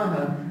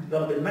حطيناها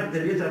رب المجد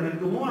بيطعم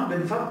الجموع،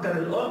 بنفكر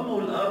الأم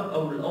والأب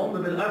أو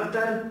الأم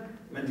بالأكثر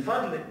من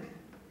فضلك.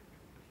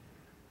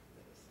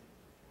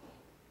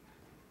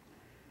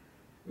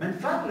 من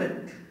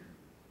فضلك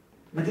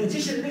ما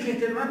تنسيش إن ليك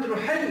اهتمامات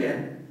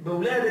روحية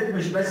بأولادك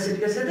مش بس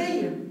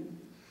الجسدية.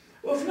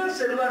 وفي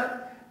نفس الوقت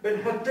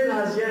بنحط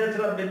لها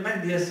زيارة رب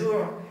المجد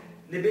يسوع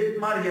لبيت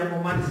مريم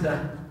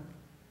ومرثا،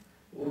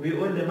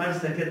 وبيقول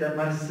لمرثا كده: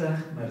 مرثا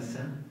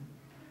مرثا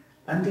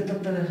أنت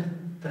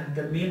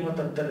تهتمين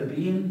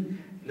وتضطربين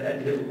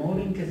لأجل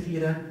أمور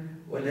كثيرة،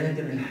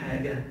 ولكن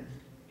الحاجة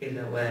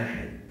إلى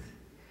واحد.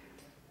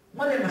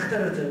 مريم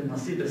اختارت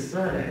النصيب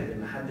الصالح اللي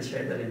محدش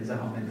هيقدر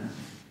ينزعه منها.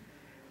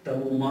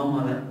 طب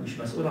وماما لا، مش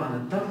مسؤولة عن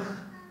الطبخ.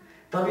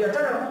 طب يا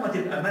ترى ماما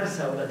تبقى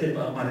مرثا ولا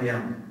تبقى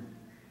مريم؟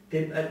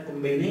 تبقى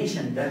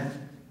الكومبينيشن ده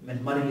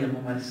من مريم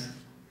ومرثا.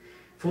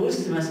 في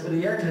وسط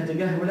مسؤولياتها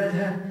تجاه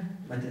ولادها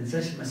ما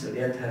تنساش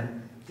مسؤولياتها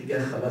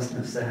تجاه خلاص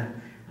نفسها.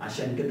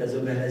 عشان كده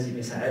زوجها لازم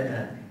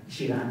يساعدها،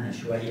 يشيل عنها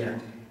شوية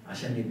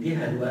عشان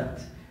يديها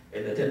الوقت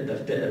اللي تقدر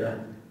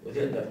تقرأ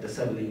وتقدر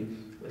تصلي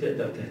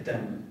وتقدر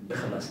تهتم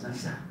بخلاص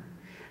نفسها.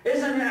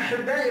 إذن يا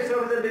أحبائي،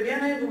 from the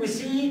beginning we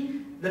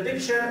see the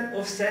picture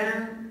of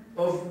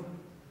of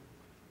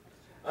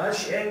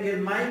Archangel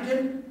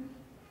Michael،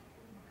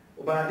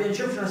 وبعدين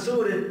شفنا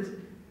صورة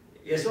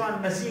يسوع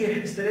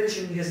المسيح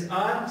stretching his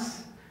arms،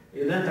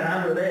 يقول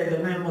تعالوا إلي يا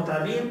جميع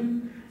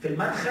المتعبين في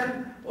المدخل.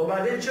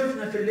 وبعدين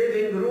شفنا في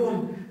الليفينج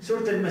روم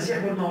صورة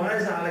المسيح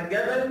والموعظة على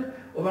الجبل.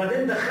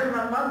 وبعدين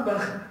دخلنا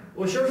المطبخ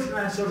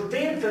وشفنا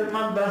صورتين في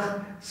المطبخ،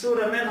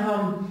 صورة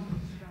منهم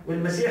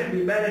والمسيح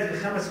بيبارك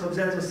ال5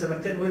 خبزات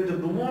والسمكتين ويدي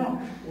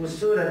الجموع،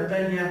 والصورة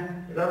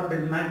الثانية رب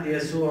المجد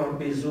يسوع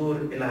بيزور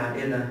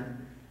العائلة،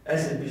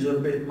 بيزور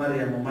بيت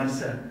مريم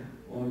ومرثا.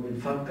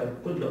 وبنفكر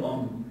كل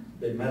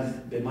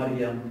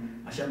بمريم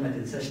عشان ما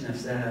تنساش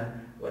نفسها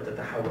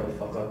وتتحول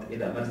فقط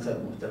إلى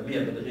مرثا مهتمية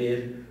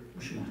بالغير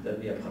مش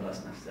مهتمية بخلاص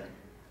نفسها.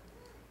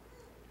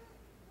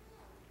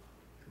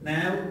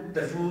 Now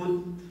the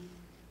food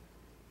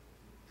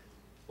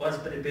was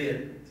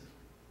prepared.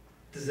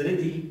 It is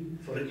ready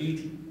for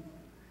eating.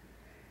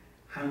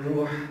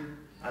 هنروح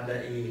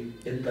على ايه؟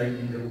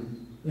 الدايننج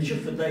روم. نشوف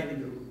في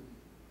الدايننج روم.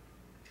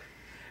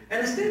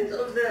 Instead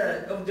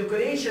of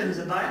decorations,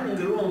 the dining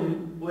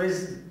room with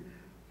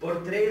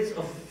portraits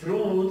of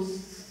fruits,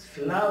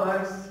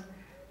 flowers,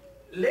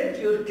 let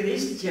your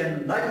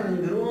Christian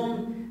dining room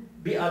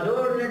be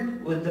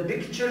adorned with the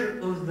picture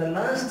of the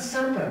Last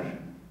Supper.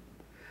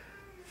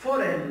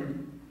 Foreign,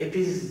 it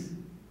is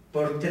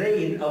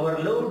portrayed our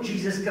Lord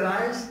Jesus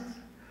Christ,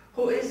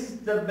 who is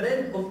the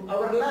bread of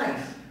our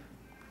life.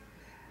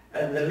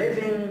 And the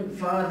living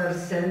Father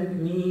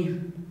sent me,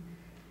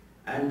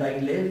 and I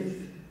live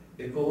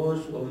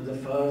because of the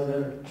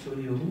Father. So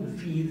who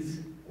feeds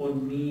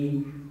on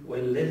me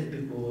will live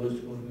because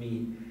of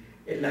me.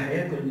 اللي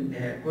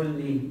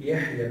هياكلني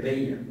يحيا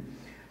بيا.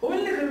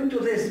 When looking to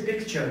this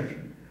picture,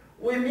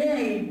 we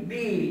may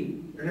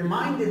be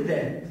reminded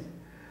that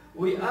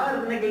we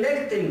are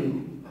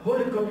neglecting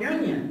Holy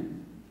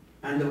Communion,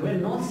 and we're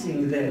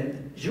noticing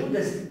that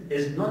Judas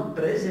is not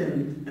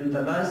present in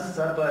the Last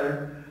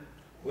Supper.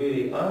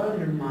 We are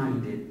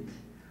reminded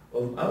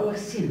of our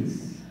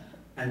sins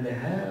and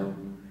how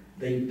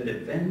they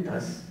prevent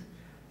us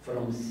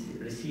from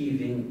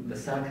receiving the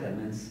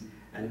sacraments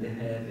and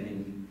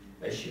having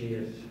a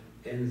share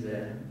in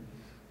the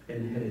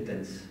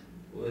inheritance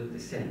with the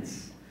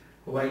saints.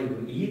 While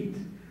we eat,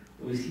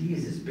 we see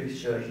this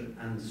picture,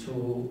 and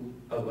so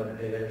our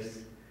heirs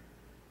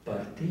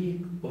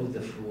partake of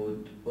the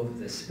food of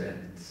the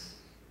spirits.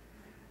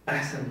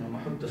 أحسن ما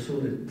أحط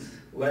صورة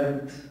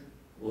ورد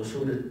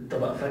وصورة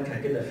طبق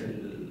فاكهة كده في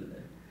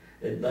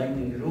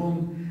الدايننج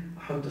روم،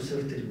 أحط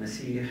صورة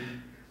المسيح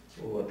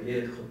وهو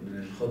بياخد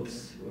من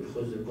الخبز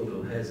والخبز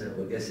كله هذا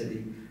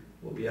وجسدي،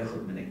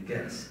 وبياخد من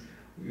الكأس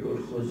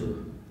ويقول خذوا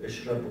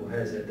اشربوا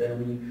هذا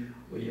دمي،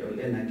 ويقول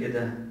لنا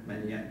كده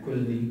من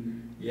يأكلني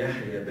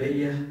يحيا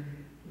بيا.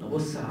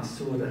 نبص على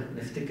الصورة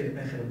نفتكر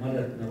آخر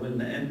مرة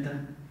تناولنا إمتى،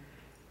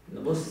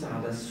 نبص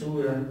على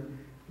الصورة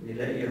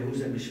نلاقي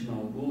يهوذا مش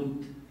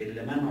موجود،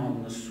 اللي منعه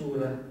من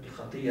الصورة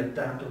الخطية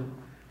بتاعته.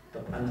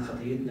 طب أنا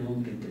خطيتي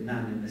ممكن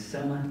تمنعني من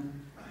السماء،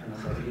 أنا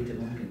خطيتي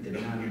ممكن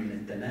تمنعني من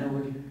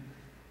التناول.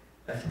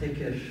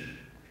 أفتكر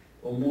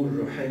أمور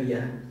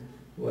روحية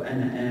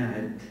وأنا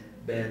قاعد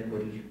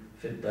باكل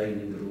في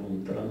الدايننج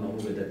روم طالما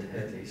وجدت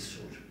هذه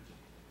الصورة.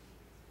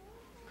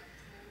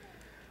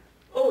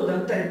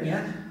 أوضة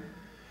تانية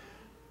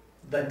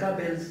the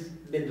couple's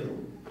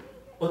bedroom.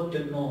 أوضة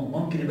النوم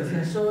ممكن يبقى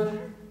فيها صور؟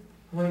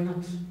 Why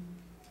not?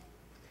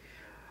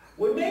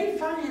 We may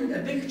find a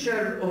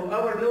picture of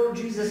our Lord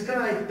Jesus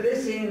Christ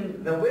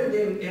blessing the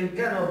wedding in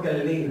Cana of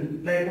Galilee.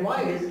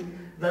 Likewise,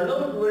 the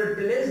Lord will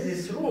bless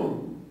this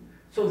room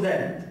so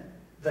that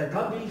the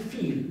couple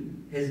feel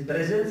His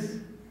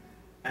presence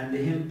and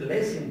Him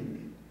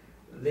blessing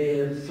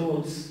their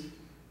thoughts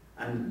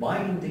and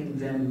binding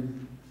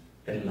them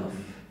in love.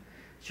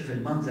 شوف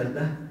المنظر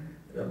ده،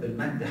 رب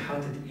المجد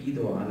حاطط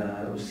ايده على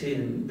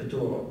عروسين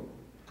بتوع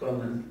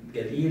قانا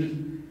الجليل.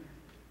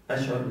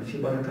 أشعر إن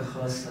في بركة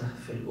خاصة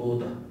في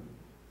الأوضة،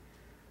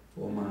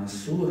 ومع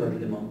الصورة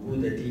اللي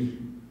موجودة دي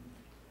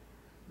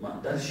ما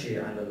أقدرش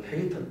على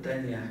الحيطة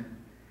التانية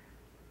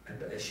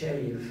أبقى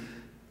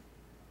شايف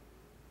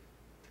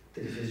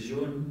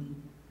تلفزيون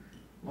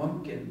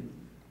ممكن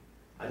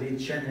عليه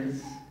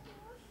تشانلز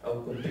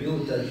أو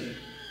كمبيوتر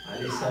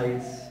عليه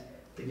سايتس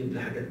تجيب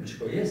لي حاجات مش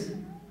كويسة.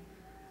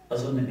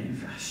 أظن ما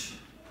ينفعش.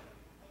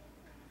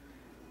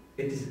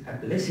 It is a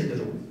blessed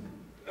room.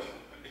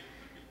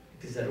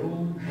 It is a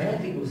room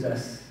having with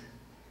us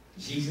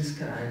Jesus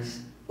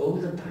Christ all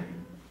the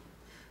time.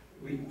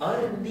 We are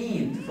in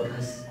need for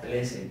His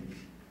blessing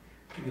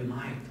to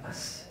unite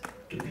us,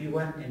 to be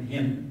one in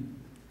Him.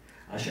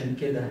 عشان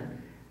كده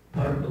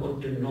أرض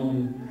أوضة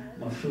النوم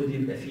مفروض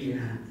يبقى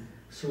فيها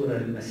صورة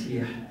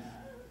للمسيح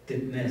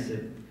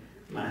تتناسب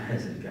مع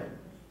هذا الجو.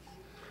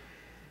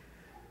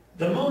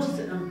 The most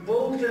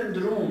important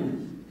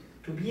room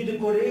to be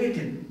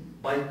decorated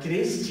by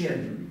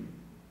Christian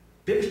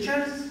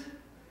pictures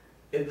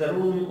is the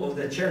room of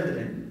the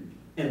children.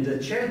 In the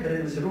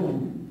children's room,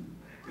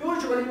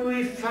 usually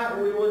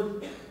we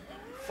would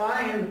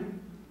find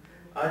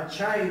a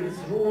child's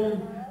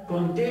room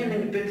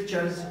containing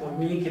pictures of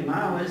Mickey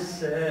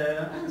Mouse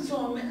and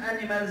some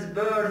animals,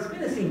 birds,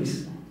 many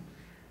things.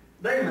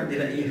 دايما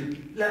تلاقيها.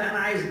 لا أنا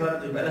عايز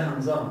برضه يبقى لها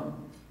نظام.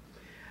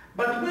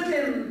 But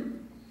within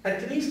a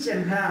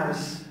Christian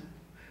house,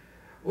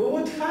 we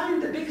would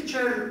find a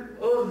picture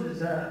of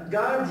the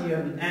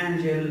guardian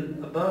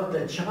angel above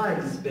the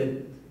child's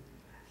bed,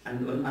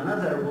 and on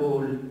another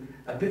wall,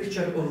 a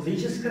picture of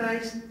Jesus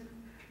Christ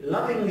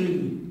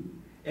lovingly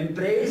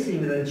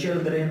embracing the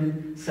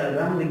children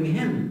surrounding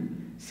Him,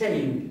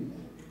 saying,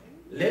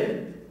 "Let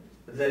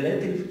the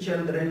little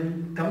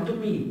children come to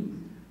me,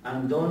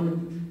 and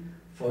don't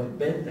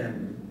forbid them,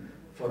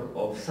 for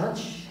of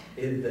such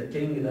is the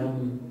kingdom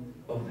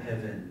of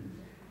heaven."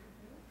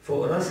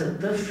 فوق راس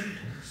الطفل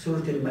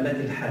صورة الملاك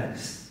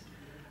الحارس،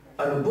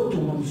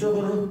 أربطه من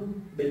صغره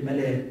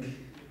بالملاك،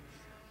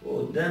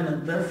 وقدام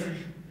الطفل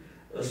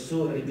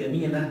الصورة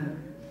الجميلة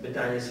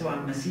بتاع يسوع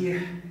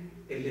المسيح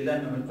اللي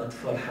لمم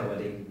الأطفال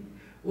حواليه.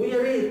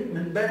 ويا ريت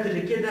من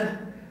بدري كده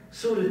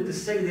صورة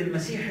السيد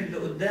المسيح اللي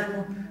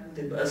قدامه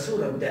تبقى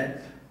صورة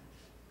بدأ،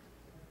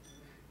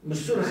 مش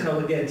صورة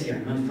خواجات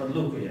يعني، من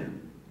فضلكم يعني.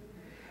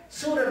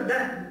 صورة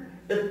بدأ،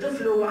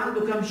 الطفل وهو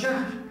عنده كام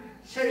شهر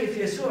شايف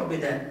يسوع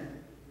بدأ،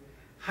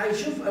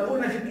 هيشوف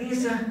أبونا في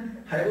الكنيسة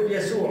هيقول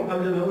يسوع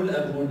قبل ما يقول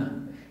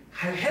أبونا،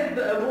 هيحب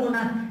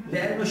أبونا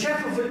لأنه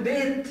شافه في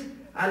البيت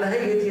على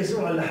هيئة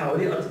يسوع اللي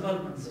حواليه أطفال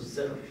منذ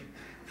الصغر.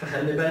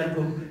 فخلي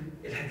بالكم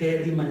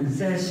الحكاية دي ما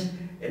ننساش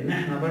إن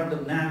إحنا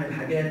برضو بنعمل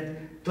حاجات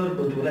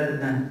تربط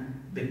ولادنا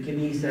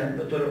بالكنيسة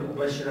بطرق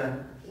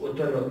مباشرة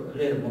وطرق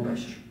غير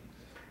مباشرة.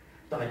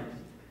 طيب.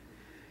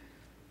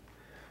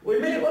 We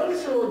may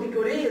also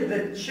decorate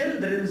the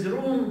children's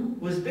room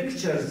with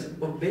pictures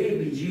of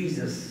baby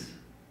Jesus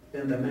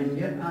in the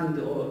manger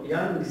and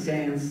young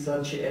saints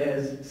such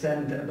as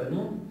Saint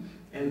Abanu.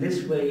 In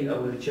this way,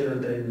 our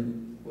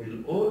children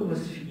will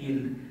always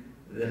feel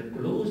their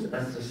close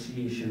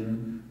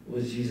association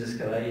with Jesus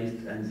Christ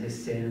and His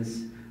saints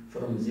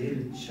from their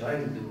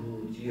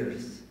childhood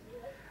years.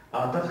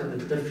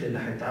 أعتقد الطفل اللي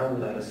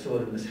هيتعود على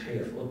الصور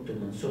المسيحية في أوضته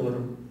من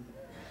صغره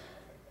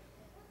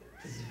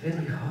it's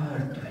very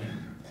hard to him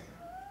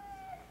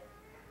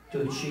to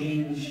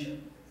change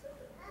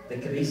the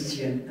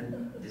Christian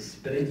and the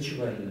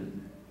spiritual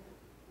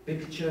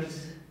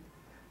pictures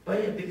by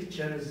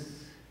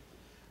pictures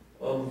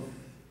of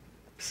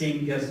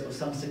singers or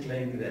something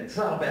like that.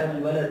 صعب قوي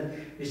الولد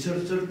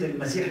يصير صورة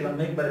المسيح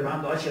لما يكبر يبقى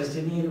عنده 10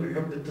 سنين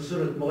ويحط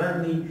صورة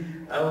مغني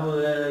أو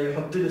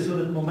يحط له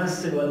صورة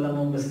ممثل ولا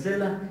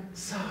ممثلة،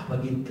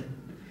 صعبة جدا.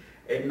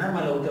 إنما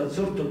لو كانت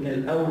صورته من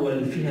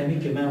الأول فيها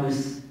ميكي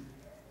ماوس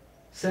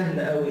سهل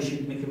قوي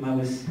يشيل ميكي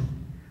ماوس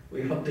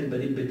ويحط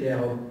البديل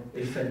بتاعه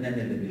الفنان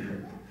اللي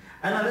بيحبه.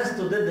 أنا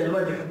لست ضد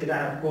الولد يحط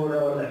لاعب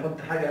كورة ولا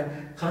يحط حاجة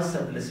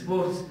خاصة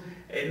بالسبورتس،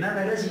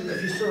 إنما لازم يبقى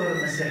في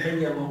صور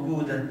مسيحية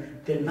موجودة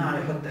تمنعه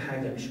يحط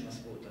حاجة مش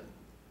مظبوطة.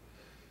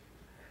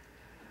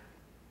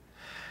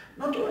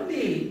 Not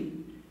only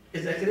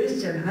is a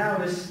Christian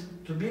house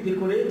to be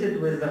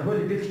decorated with the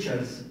holy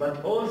pictures,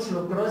 but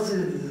also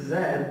crosses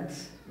that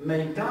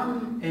may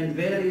come in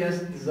various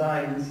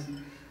designs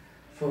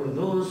for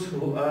those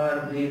who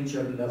are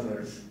nature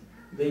lovers.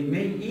 They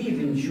may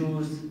even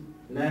choose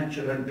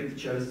natural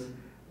pictures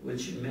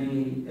which may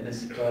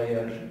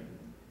inspire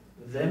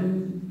them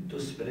to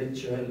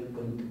spiritual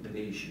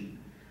contemplation.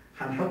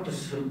 هنحط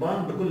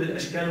الصلبان بكل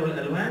الاشكال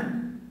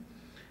والالوان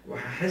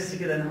وهحس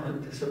كده انا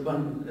قلت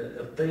صلبان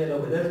قبطيه لو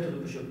قدرت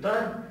مش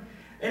شطار.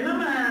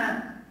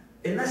 انما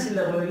الناس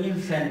اللي غاويين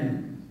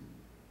فن،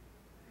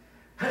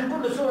 هل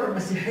كل صور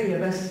مسيحيه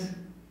بس؟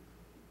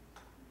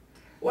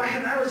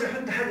 واحد عاوز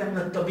يحط حاجه من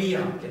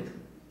الطبيعه كده،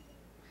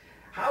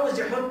 عاوز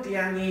يحط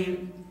يعني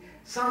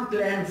سان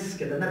بلانتس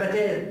كده،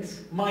 نباتات،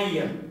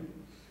 ميه.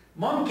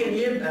 ممكن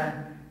يبقى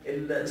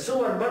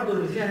الصور برضو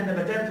اللي فيها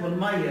النباتات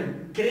والميه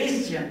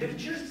كريستيان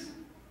بيكتشرز.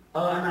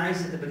 انا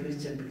عايز تبقى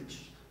كريستيان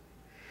بيكتشرز.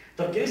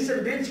 طب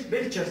كريستيان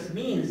بيكتشرز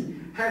means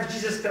have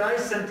Jesus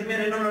Christ Saint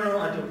Mary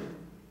no at all.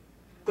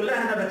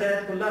 كلها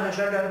نباتات، كلها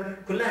شجر،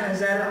 كلها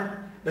زرع،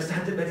 بس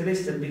هتبقى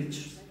كريستيان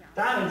بيكتشرز.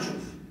 تعالوا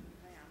نشوف.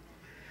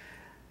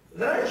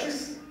 The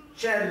righteous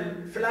shall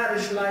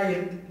flourish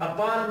like a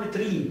palm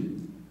tree.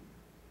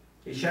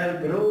 He shall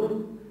grow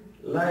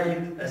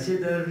like a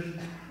cedar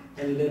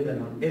in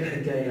Lebanon. ايه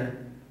الحكايه؟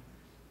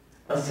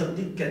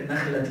 الصديق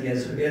كالنخلة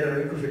يزهو. ايه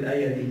رأيكم في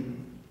الآية دي؟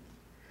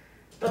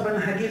 طب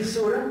أنا هجيب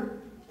صورة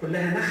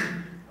كلها نخل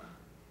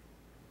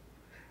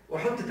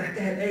وأحط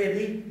تحتها الآية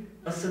دي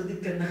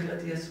الصديق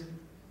كالنخلة يزهو.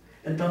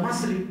 أنت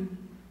مصري،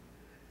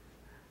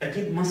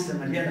 أكيد مصر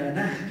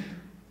مليانة نخل.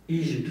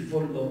 Egypt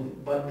full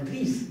of palm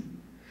trees.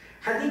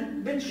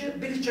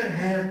 هديك picture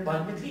have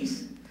palm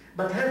trees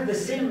but have the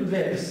same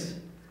verse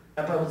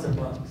about the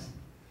palms.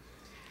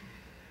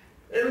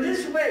 In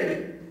this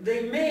way,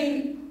 they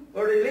may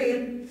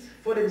relate,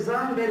 for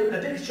example, a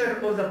picture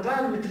of the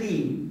palm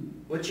tree,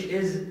 which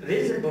is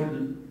visible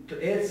to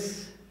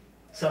its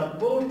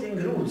supporting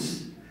roots,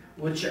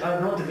 which are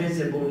not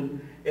visible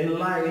in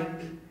like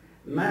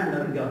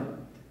manner God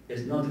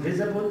is not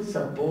visible,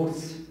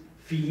 supports,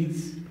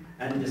 feeds,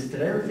 and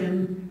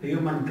strengthens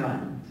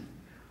humankind,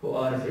 who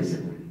are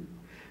visible,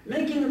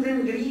 making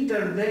them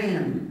greater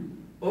than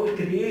all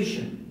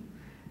creation.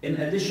 In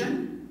addition,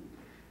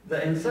 the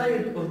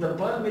inside of the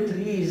palm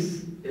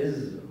trees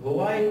is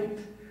white,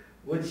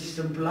 which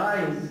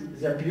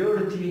symbolizes the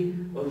purity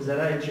of the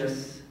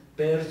righteous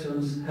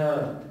person's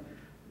heart.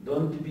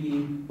 Don't be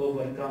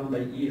overcome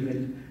by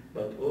evil,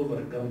 but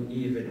overcome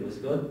evil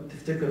with God.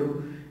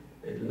 تفتكروا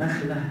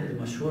النخلة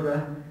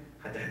المشهورة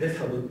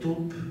هتحدفها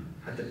بالطوب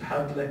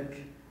هتتحط لك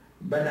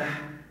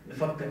بلح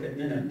نفكر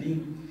إننا بدي.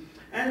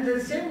 And the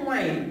same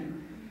way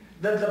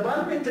that the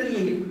palm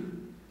tree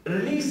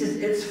releases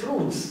its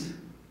fruits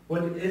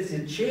when it's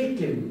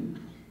shaken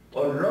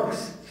or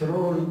rocks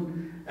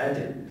thrown at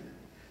it.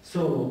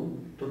 So,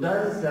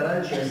 does the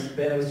righteous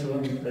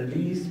person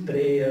release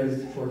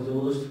prayers for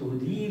those who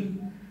deal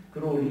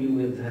cruelly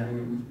with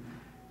him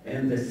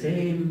in the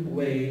same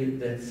way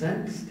that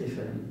Saint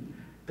Stephen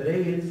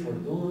prayed for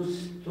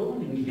those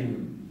stoning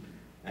him,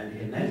 and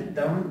he knelt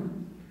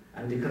down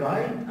and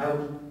cried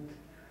out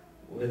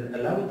with a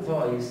loud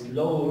voice,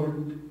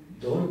 Lord,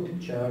 don't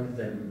charge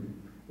them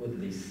with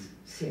this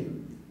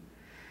sin.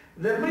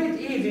 There might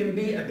even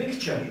be a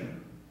picture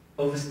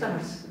of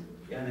stars.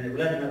 يعني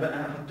أولادنا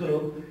بقى أحط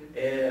له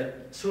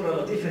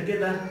صورة لطيفة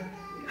كده،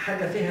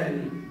 حاجة فيها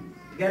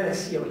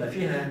الجالكسي ولا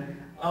فيها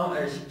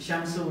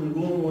شمس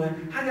ونجوم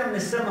وحاجة من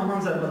السماء،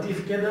 منظر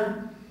لطيف كده.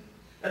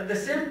 At the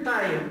same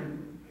time,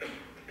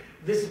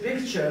 this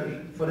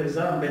picture, for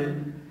example,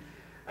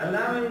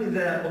 allowing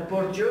the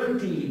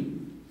opportunity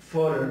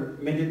for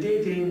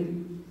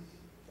meditating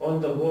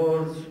on the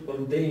words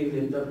of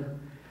David,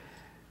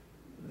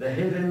 the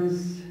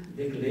heavens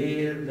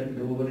declare the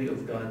glory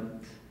of God,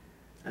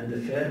 and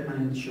the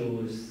firmament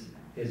shows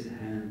his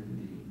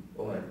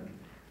handiwork.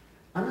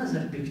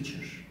 Another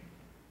picture.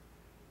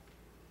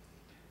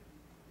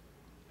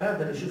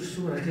 أقدر أشوف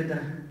صورة كده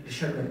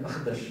لشجر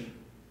أخضر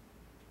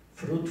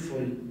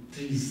fruitful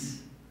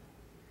trees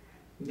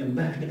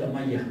جنبها كده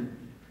مية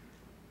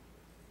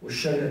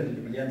والشجر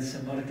اللي مليان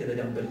ثمار كده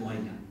جنب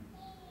المية.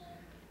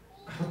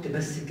 أحط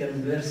بس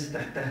كام فيرس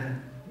تحتها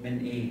من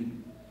إيه؟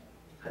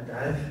 حد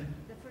عارف؟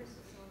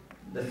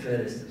 The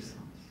first of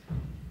Psalms.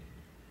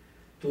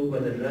 طوبى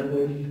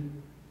للرجل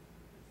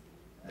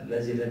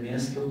الذي لم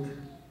يسلك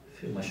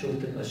في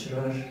مشورة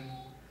الأشرار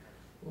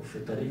وفي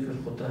طريق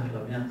الخطاة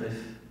لم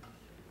يقف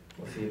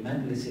وفي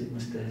مجلس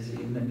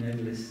المستهزئين لم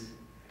يجلس،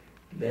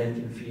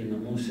 لكن في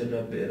ناموس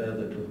الرب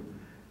إرادته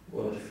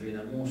وفي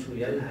ناموسه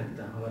يلهج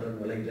نهارا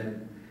وليلا،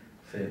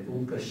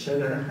 فيكون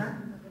كالشجرة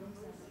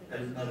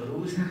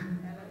المغروسة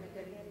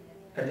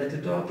التي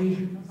تعطي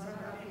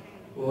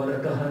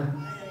ورقها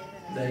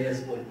لا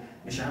يزبل.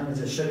 مش عامل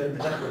زي الشجر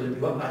بتاعته اللي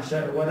بيوقع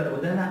ورق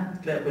ودهنها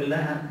تلاقي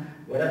كلها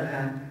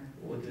ورقها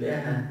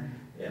وتلاقيها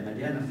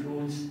مليانة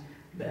فلوس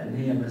لأن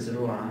هي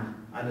مزروعة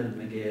على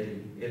المجاري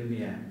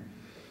المياه.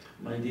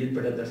 My dear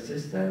brother,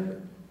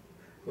 sister,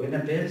 when a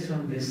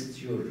person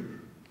visits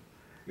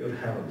your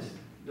house,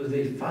 do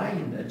they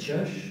find a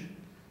church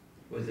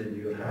within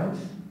your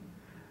house?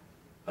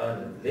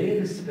 Are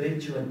there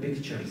spiritual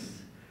pictures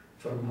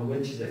from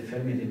which the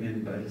family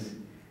members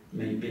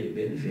may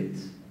benefit?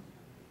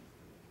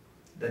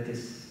 That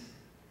is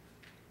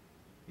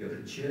your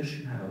church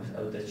house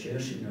or the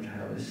church in your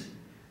house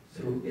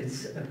through its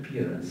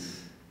appearance.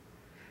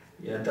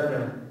 يا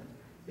ترى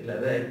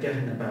الآباء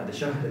الكهنة بعد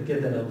شهر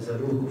كده لو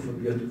زاروكوا في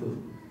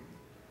بيوتكم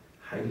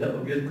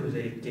هيلاقوا بيوتكم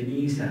زي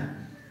الكنيسة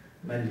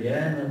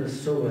مليانة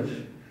بالصور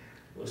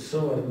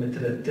والصور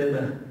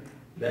مترتبة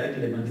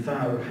لأجل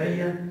منفعة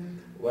روحية،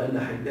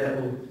 ولا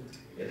هيلاقوا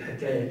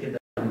الحكاية كده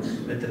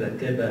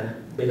مترتبة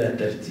بلا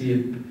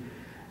ترتيب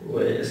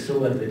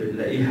والصور اللي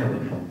بنلاقيها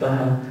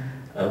ونحطها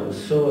أو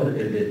الصور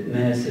اللي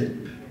تناسب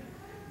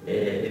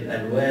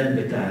الألوان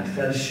بتاع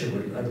الفرش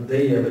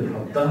والأرضية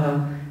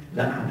بنحطها؟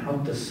 لا،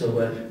 هنحط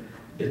الصور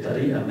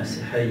بطريقة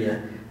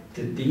مسيحية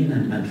تدينا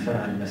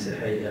المنفعة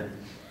المسيحية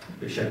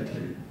بشكل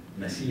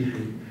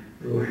مسيحي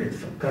روحي،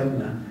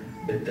 تفكرنا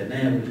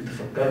بالتناول،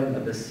 تفكرنا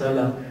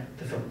بالصلاة،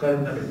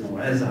 تفكرنا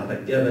بالموعظة على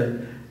الجبل،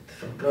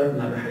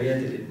 تفكرنا بحياة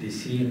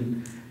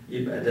القديسين.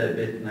 يبقى ده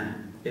بيتنا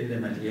اللي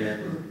مليان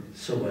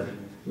صور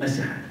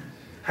مسيحية.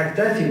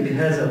 هكتفي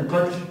بهذا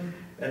القدر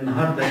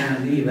النهارده،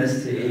 يعني دي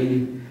بس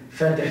ايه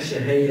فاتح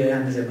شهية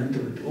يعني زي ما انتم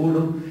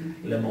بتقولوا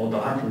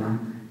لموضوعاتنا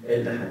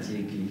اللي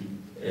هتيجي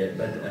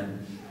بدءا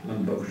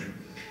من بكره.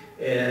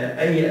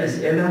 اي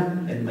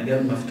اسئله؟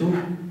 المجال مفتوح.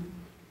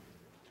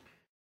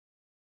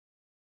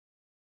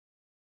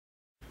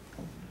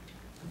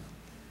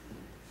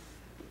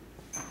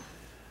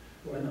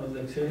 One of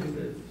the questions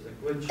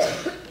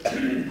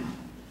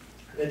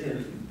written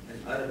in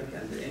Arabic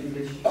and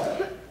English.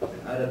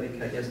 In Arabic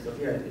هل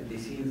يستطيع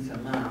القديسين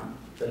سماع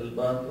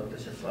طلبات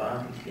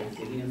وتشفعات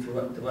الكثيرين في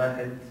وقت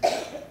واحد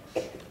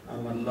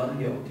أم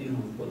الله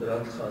يعطيهم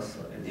قدرات خاصة؟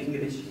 In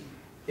English,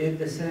 if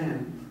the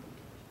saint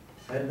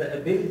had the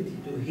ability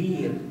to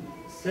hear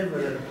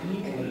several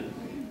people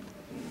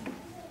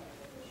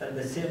at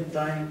the same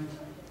time,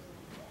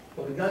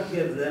 or God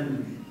gave them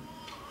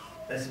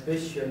a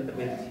special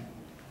ability.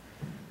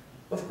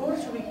 Of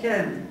course, we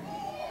can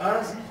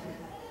ask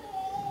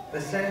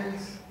the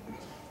saints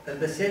at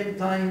the same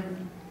time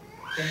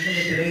in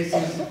many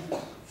places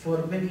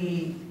for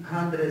many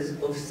hundreds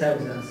of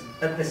thousands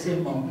at the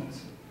same moment.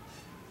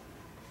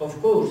 Of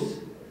course,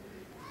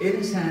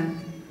 any saint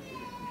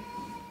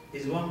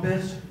is one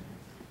person.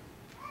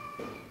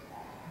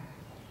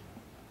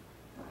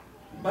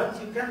 But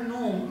you can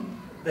know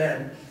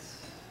that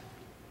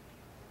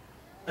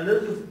a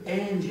lot of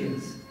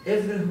angels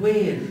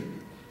everywhere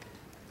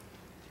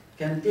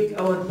can take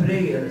our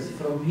prayers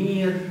from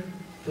here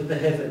to the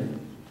heaven.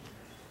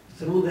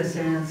 Through the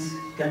saints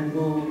can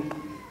go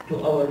to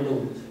our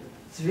Lord.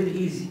 It's very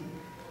easy.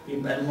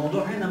 يبقى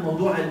الموضوع هنا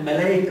موضوع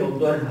الملائكة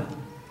ودورها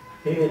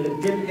هي اللي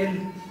بتنقل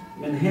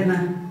من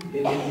هنا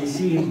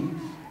للقديسين.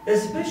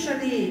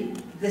 Especially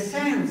the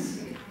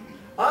saints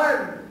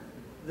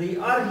they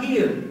are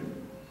here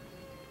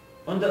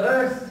on the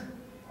earth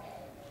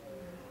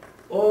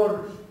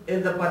or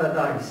in the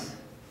paradise.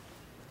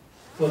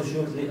 For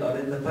sure they are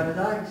in the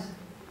paradise.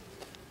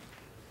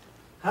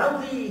 How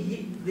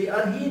they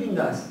are hearing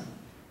us?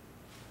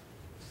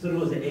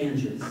 Through the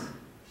angels.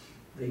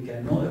 They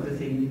can know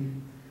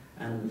everything,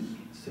 and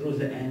through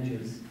the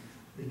angels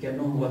they can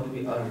know what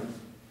we are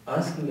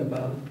asking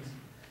about,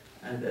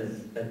 and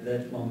at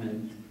that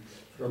moment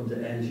from the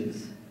angels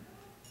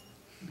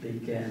they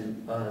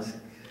can ask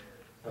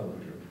our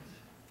Lord.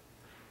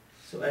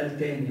 سؤال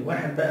تاني،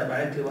 واحد بقى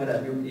بعت لي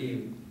ورقة بيقول ايه؟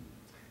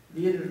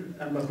 dear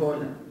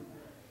Ambacola,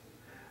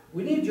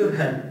 we need your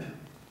help.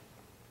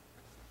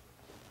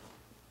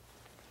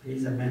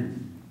 He's a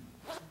man.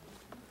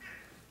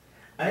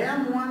 I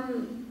am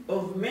one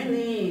of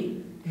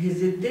many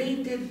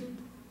hesitated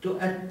to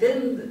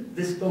attend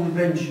this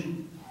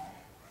convention.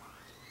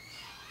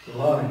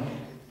 Why?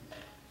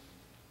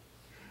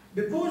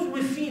 Because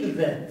we feel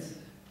that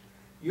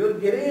your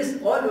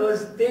grace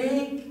always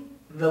take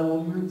the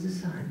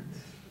woman's side.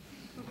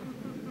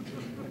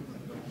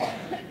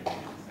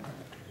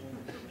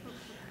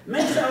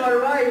 Makes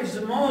our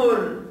wives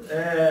more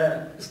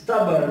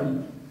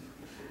stubborn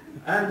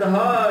and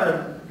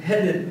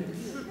hard-headed.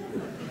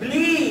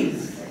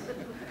 Please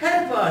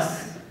help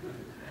us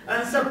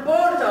and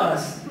support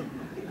us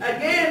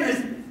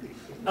against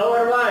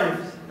our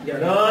wives. Ya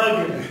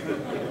راجل.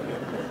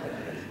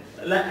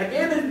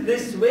 Against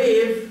this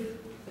wave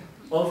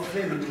of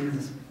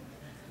feminism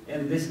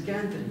in this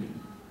country,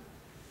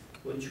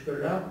 which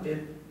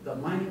corrupted the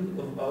mind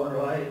of our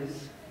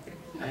wives,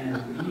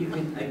 and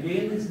even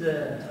against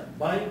the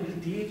Bible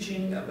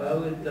teaching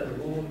about the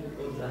role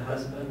of the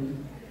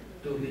husband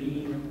to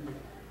be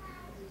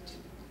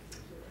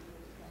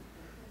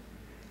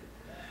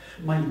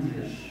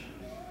mightier.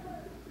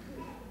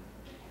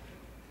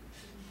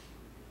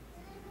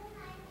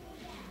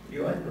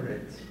 You are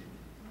correct.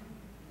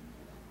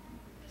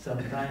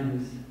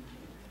 Sometimes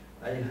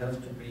I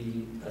have to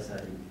be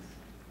aside.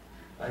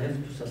 I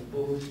have to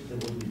support the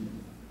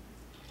women.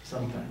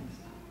 Sometimes.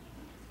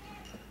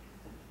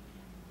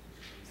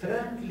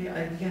 Frankly,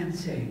 I can't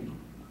say.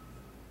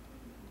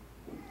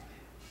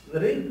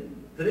 There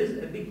is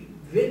a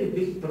very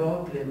big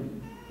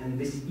problem in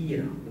this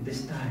era, in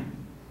this time.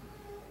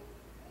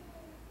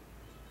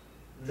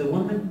 The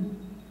woman,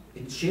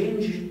 it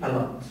changed a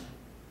lot.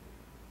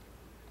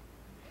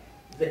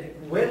 The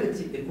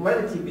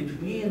equality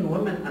between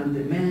women and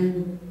the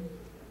men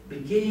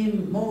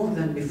became more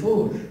than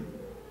before.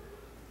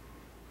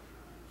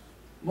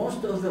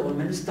 Most of the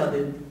women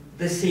studied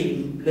the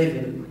same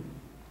level.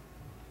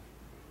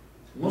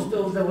 Most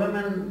of the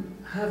women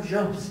have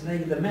jobs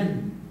like the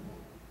men.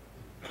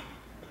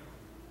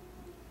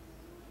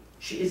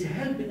 She is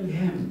helping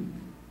him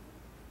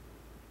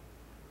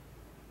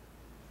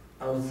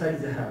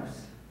outside the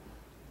house.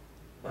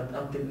 But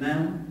up till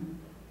now,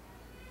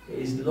 he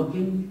is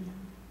looking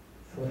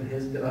for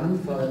his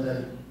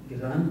grandfather,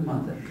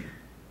 grandmother.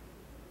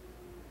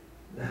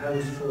 The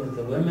house for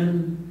the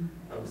women,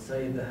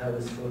 outside the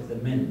house for the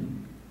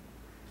men.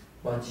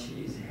 But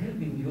she is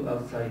helping you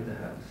outside the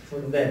house. For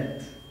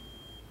that,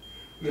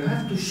 you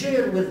have to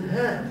share with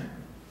her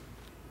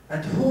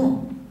at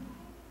home.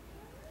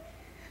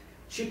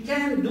 She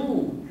can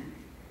do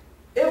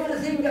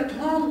everything at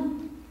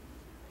home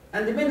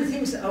and many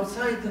things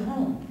outside the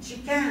home. She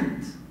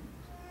can't.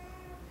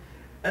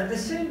 At the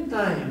same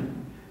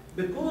time,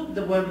 because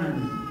the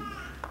women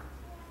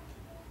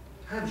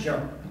have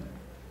job,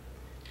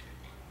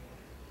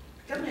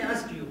 can I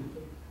ask you,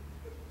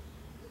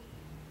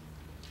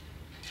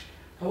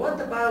 what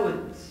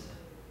about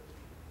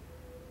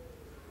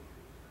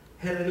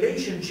her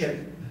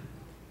relationship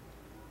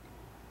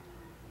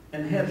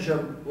and her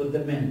job with the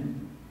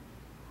men?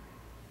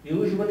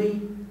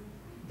 Usually,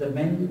 the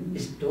man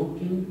is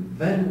talking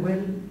very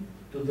well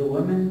to the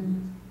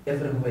women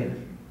everywhere.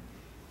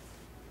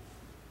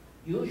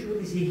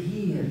 Usually they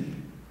hear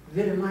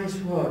very nice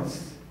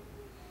words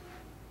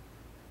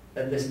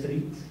at the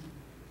street,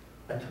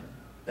 at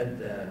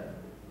the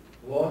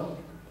work,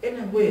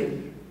 anywhere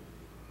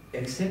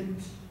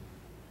except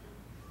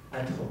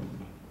at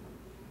home.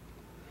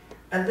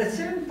 At the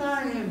same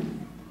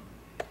time,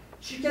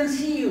 she can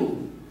see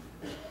you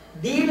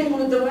dealing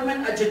with the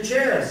women at the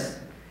chairs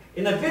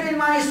in a very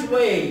nice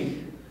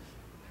way.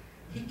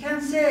 He can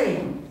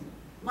say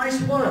nice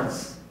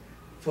words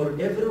for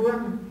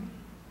everyone,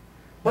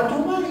 but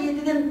why he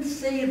didn't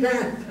say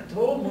that at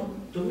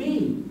home to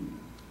me?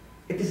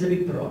 It is a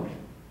big problem.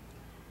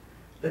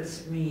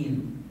 That's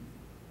mean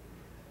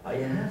I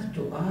have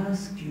to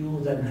ask you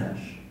than her.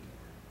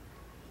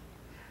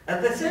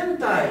 At the same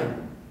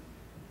time,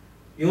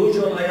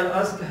 usually I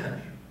ask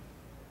her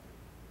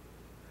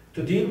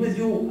to deal with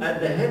you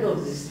at the head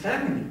of this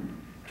family,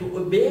 to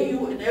obey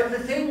you in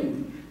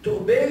everything, to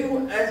obey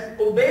you as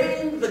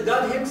obeying the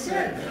God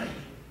Himself.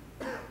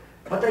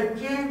 But I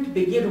can't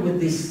begin with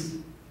this.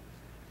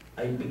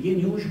 I begin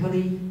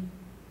usually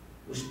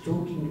with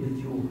talking with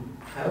you,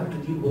 how to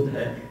deal with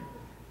her.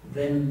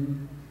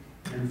 Then,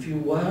 in a few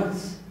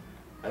words,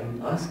 I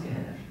will ask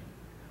her.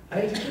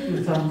 I'll tell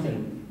you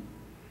something.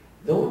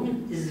 The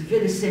woman is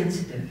very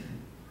sensitive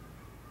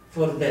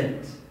for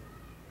that.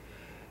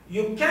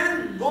 You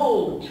can't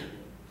go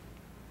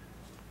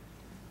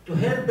to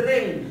her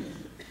brain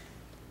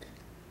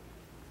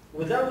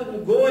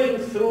without going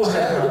through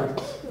her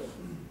heart.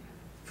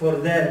 For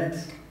that,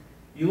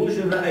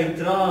 usually I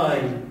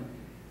try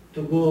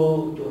to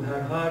go to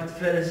her heart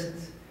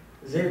first,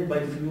 then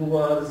by few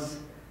words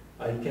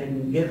I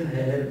can give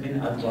her many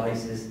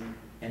advices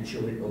and she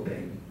will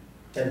obey.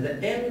 At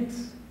the end,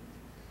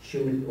 she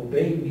will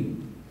obey me.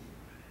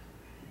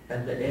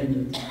 At the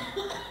end,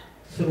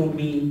 through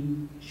me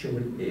she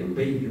will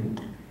obey you.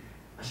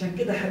 عشان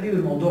كده حبيبي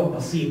الموضوع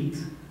بسيط،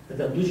 ما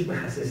تاخدوش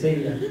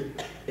بحساسية.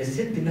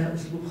 الست لها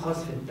أسلوب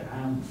خاص في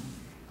التعامل.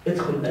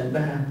 ادخل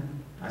قلبها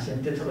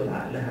عشان تدخل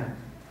عقلها،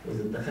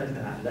 وإذا دخلت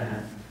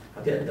عقلها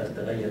هتقدر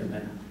تغير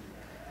منها.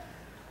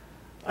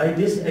 I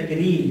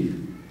disagree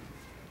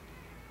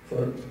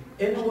for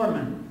any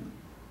woman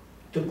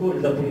to call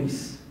the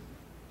police.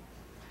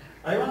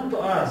 I want to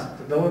ask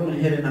the women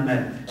here in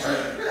America,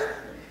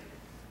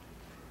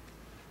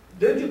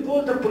 did you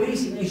call the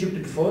police in Egypt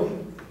before?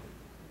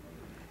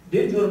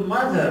 Did your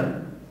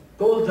mother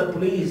call the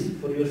police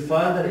for your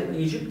father in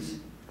Egypt?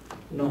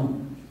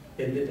 No,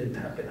 it didn't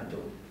happen at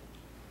all.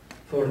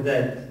 For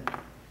that,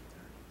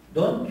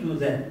 don't do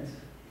that.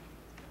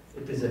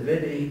 It is a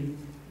very,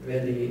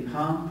 very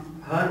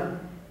harmful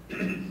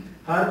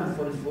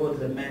for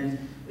the men,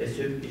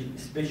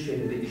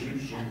 especially the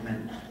Egyptian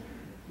men.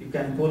 You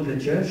can call the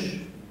church,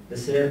 the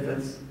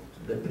servants,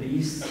 the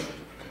priests.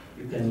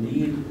 You can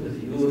deal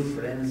with your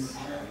friends,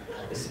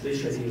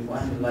 especially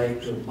one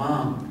like your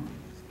mom,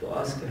 to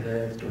ask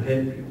her to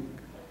help you.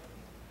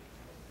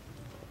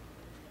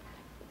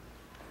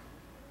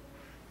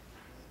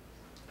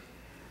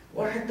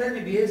 واحد تاني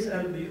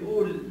بيسأل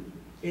بيقول,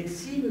 it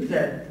seems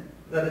that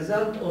the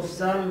result of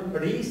some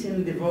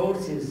recent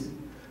divorces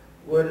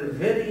were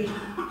very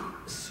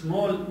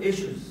small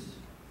issues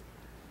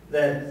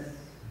that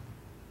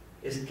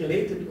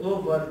escalated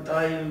over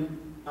time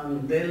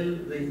until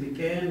they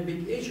became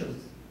big issues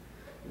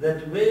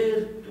that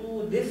were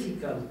too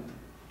difficult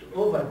to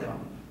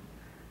overcome.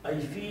 I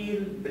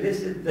feel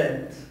blessed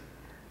that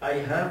I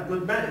have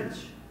good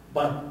marriage,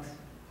 but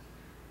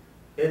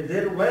is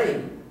there a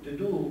way to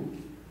do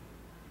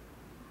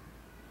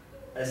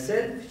a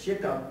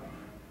self-checkup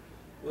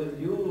with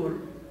your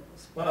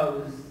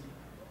spouse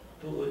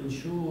to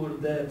ensure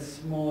that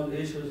small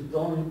issues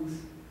don't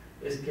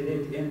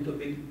escalate into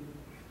big?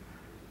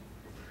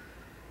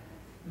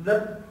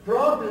 The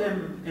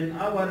problem in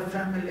our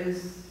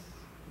families,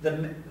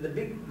 the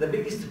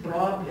biggest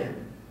problem,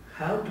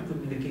 how to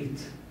communicate.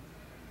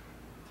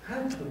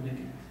 How to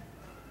communicate.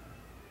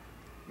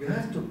 You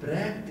have to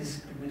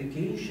practice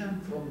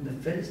communication from the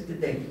first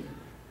day.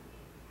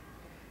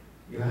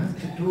 You have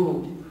to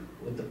talk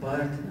with the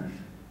partner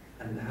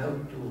and how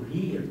to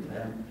hear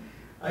them.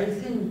 I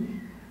think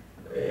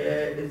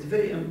it's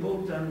very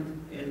important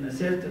in a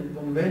certain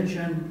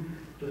convention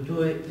to do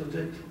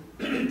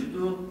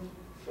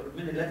for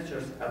many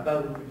lectures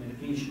about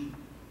communication.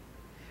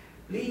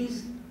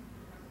 Please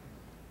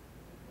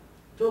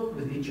talk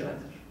with each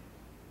other.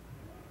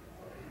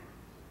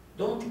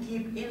 Don't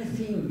keep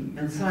anything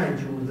inside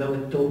you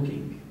without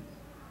talking.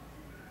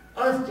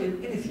 Ask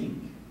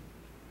anything,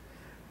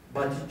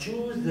 but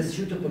choose the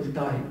suitable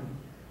time,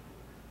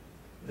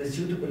 the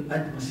suitable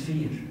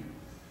atmosphere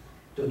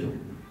to do.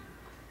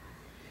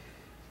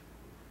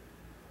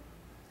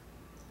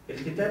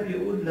 الكتاب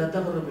يقول لا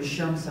تغرب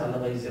الشمس على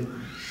غيظكم.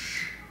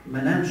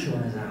 ما نامش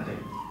وانا زعلان.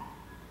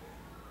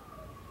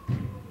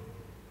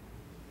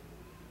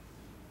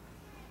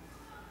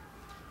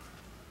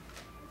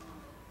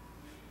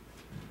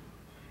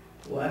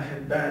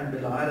 واحد بعد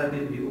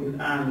بالعربي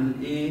بيقول اعمل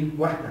ايه؟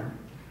 واحدة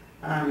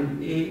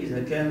اعمل ايه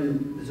اذا كان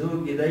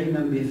زوجي دايما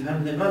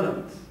بيفهمني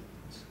غلط؟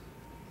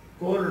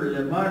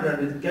 كل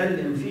مرة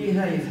نتكلم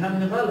فيها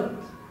يفهمني غلط.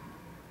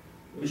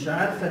 مش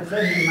عارفة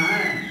اتفاهم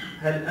معاه.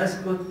 هل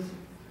اسكت؟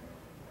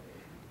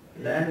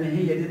 لأن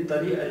هي دي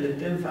الطريقة اللي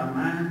بتنفع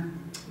معاها؟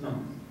 No.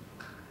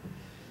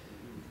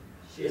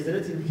 She is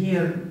written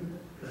here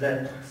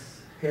that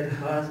her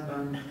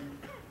husband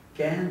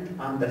can't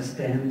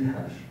understand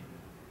her.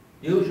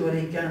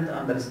 Usually can't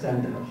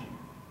understand her.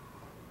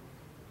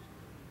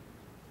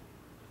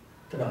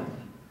 Try.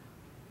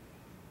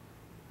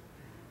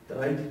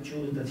 Try to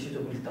choose the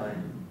suitable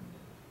time.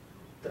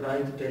 Try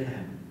to tell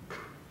him.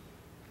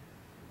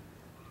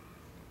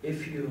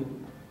 If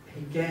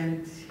he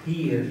can't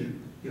hear,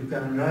 you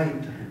can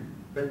write to him,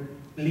 but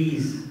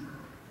please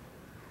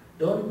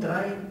don't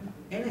write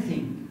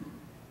anything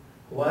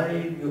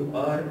while you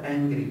are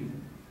angry.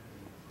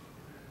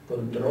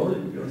 Control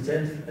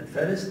yourself at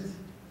first,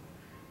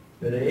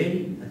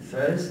 pray at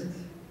first,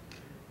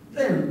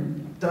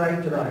 then try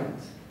to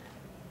write.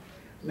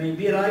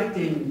 Maybe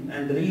writing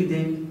and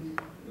reading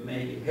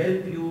may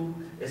help you,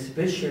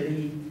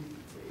 especially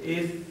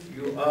if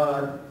you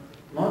are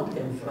not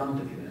in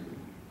front of you.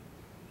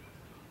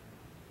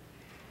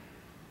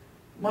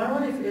 My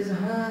wife is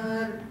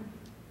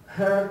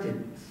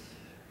hurted.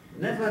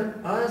 Never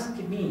ask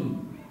me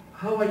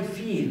how I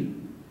feel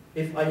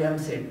if I am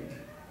sick.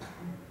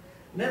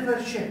 Never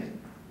check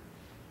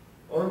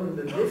on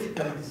the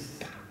difficulties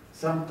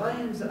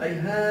sometimes I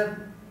have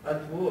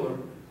at work.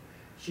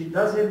 She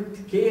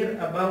doesn't care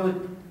about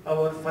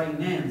our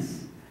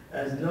finance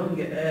as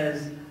long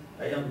as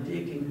I am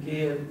taking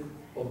care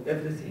of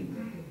everything.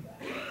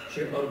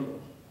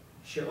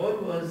 She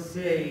always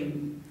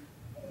saying,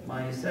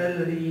 my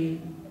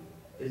salary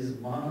is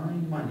my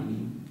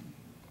money.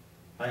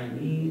 I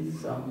need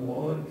some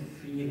work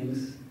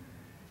feelings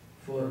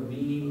for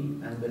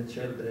me and the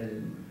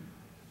children.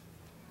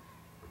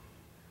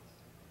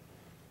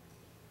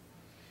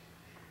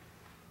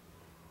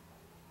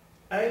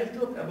 I'll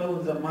talk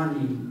about the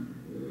money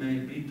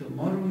maybe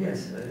tomorrow.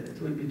 Yes,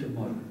 it will be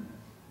tomorrow.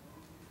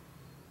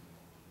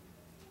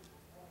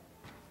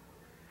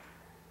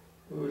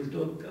 We will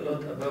talk a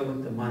lot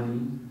about the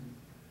money,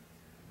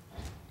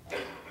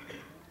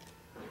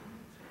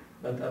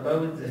 but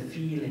about the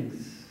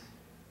feelings.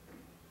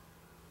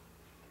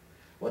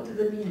 What is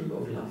the meaning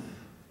of love?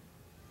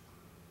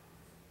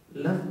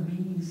 Love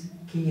means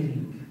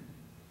caring.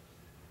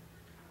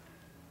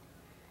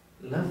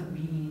 Love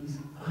means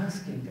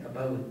asking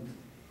about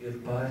your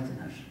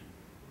partner.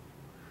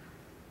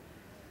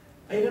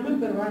 I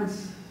remember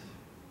once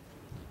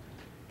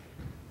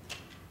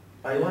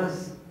I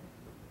was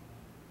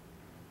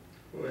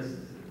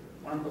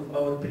one of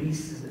our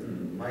priests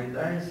in my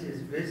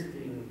diocese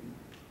visiting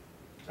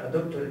a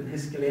doctor in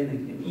his clinic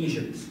in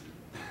Egypt.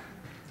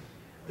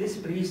 This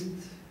priest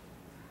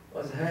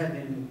was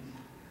having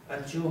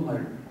a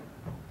tumor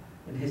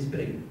in his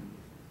brain.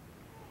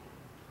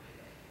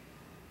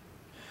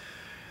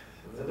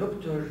 The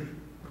doctor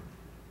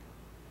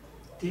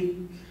took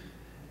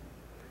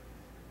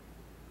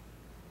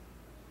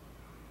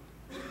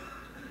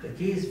the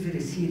case very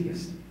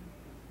seriously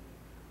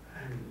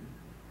and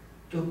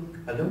took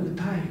a long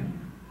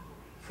time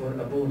for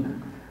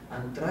Abuna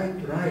and tried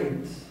to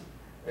write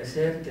a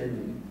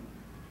certain.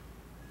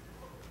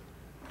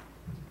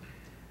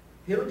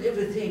 He wrote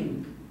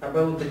everything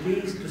about the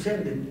case to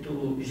send it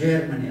to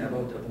Germany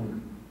about Abuna.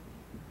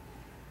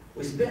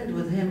 We spent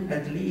with him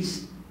at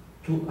least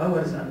 2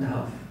 hours and a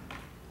half.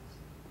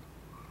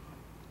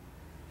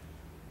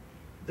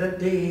 That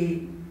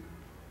day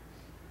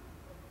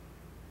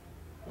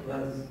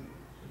was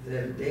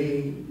their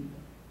day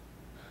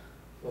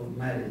of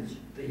marriage.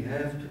 They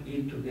have to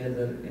eat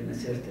together in a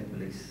certain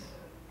place.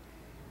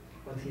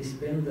 But he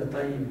spent the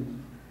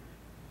time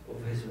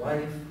of his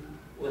wife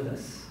with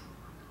us.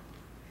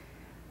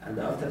 And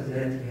after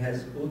that, he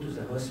has to go to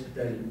the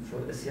hospital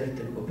for a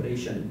certain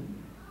operation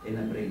in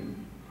a brain.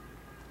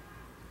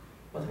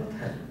 But what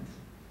happened?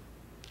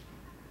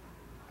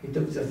 He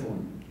took the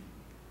phone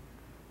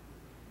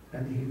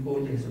and he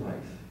called his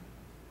wife.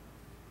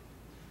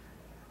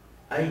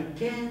 I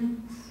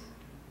can't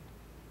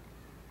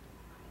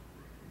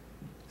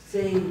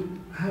say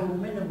how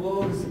many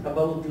words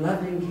about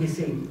loving he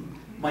said.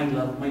 My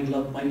love, my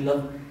love, my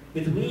love.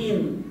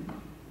 Between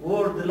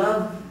word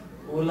love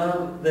or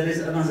love, there is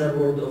another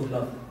word of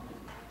love.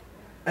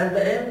 At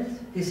the end,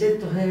 he said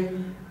to her,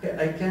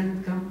 I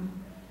can't come.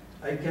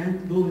 I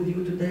can't go with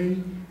you today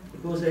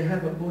because I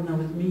have Abuna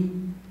with me.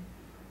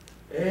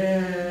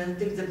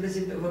 Take the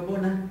blessing of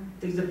Abuna,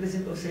 take the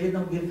blessing of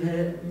Sayyidina,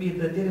 give me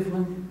the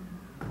telephone.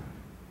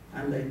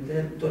 And I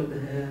told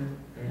her,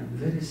 I am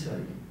very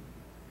sorry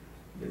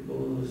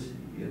because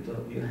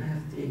you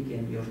have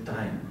taken your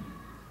time,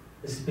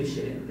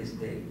 especially in this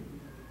day.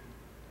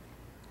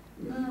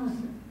 No,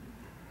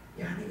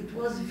 it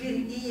was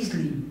very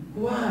easily.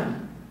 Why?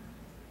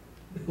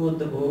 Because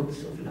the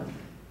words of love,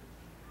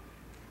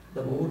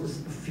 the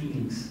words of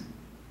feelings,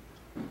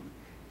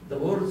 the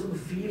words of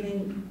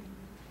feeling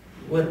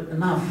were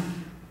enough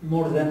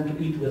more than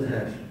to eat with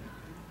her.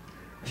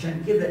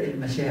 عشان كده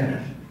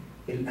المشاعر،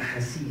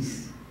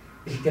 الأحاسيس،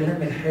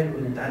 الكلام الحلو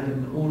اللي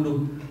نتعلم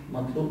نقوله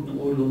مطلوب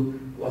نقوله،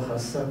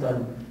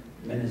 وخاصة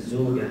من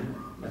الزوجة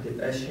ما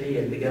تبقاش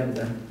هي اللي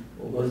جامدة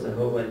وجوزها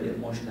هو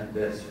الايموشنال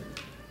بيرسون.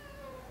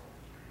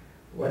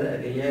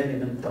 ورقة جايالي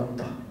من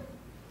طنطا.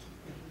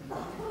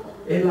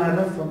 ايه اللي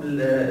عرفهم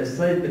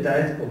السايت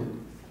بتاعتكم؟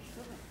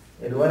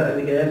 الورقة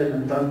اللي جايالي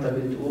من طنطا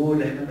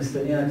بتقول احنا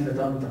مستنيينك في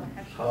طنطا.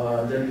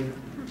 حاضر.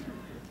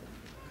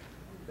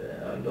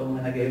 اقول لهم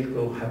انا جاي لكم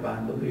وهبقى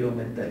عندكم يوم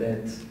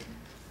الثلاث.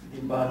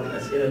 دي بعض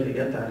الاسئله اللي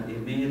جت على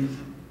الايميل.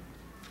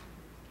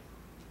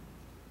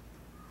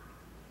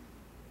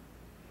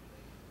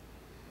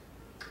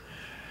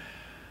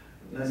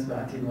 ناس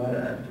باعتين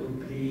ورقه بتقول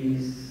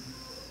بليز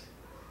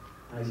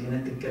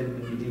عايزينك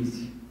تتكلم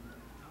انجليزي.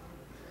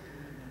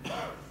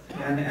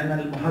 يعني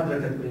انا المحاضره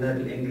كانت كلها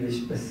بالانجلش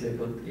بس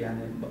كنت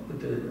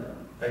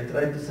I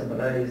tried to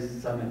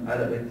summarize some in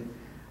Arabic.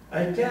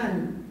 I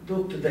can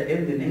talk to the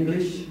end in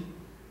English,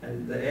 and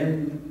at the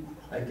end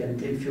I can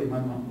take few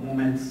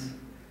moments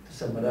to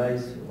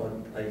summarize what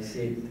I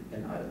said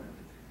in Arabic.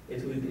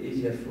 It will be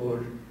easier for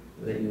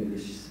the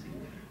English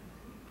speaker.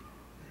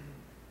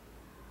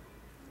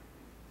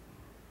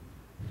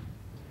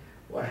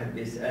 واحد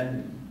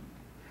بيسألني,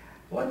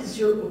 what is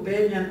your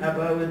opinion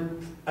about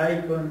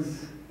icons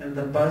in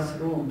the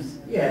bathrooms?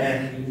 يا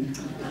أخي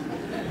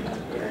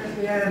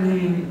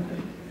يعني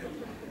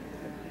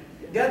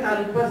جت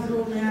على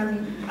الباثروم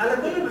على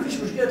كل ما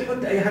فيش مشكلة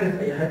تحط أي حاجة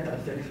في أي حتة على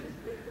فكرة.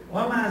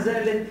 ومع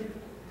ذلك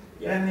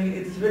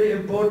it's very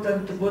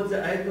important to put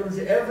the icons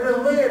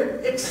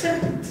everywhere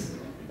except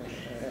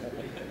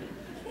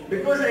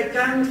because I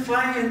can't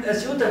find a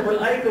suitable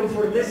icon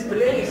for this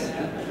place.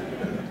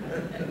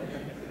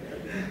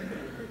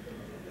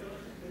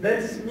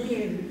 That's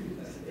me.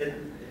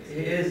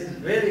 He is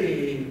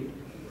very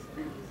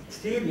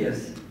serious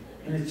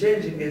in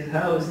changing his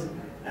house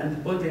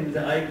and putting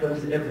the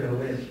icons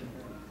everywhere.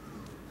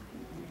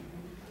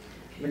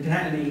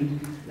 متهيألي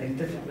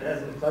نكتفي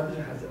بهذا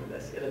القدر حسب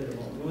الأسئلة اللي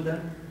موجودة.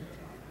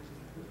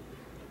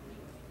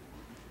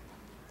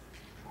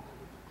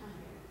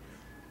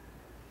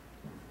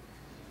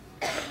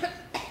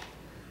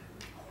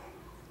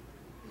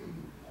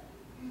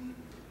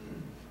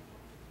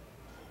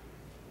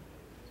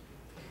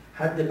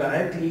 حد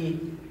بعت لي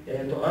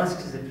to ask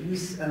the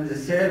police and the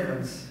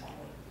servants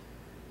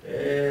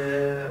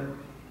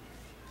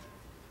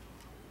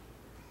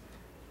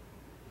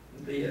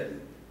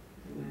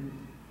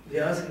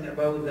they're asking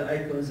about the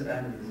icons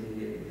and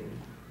the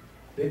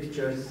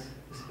pictures,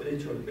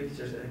 spiritual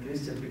pictures and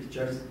Christian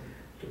pictures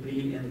to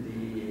be in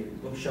the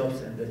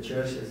bookshops and the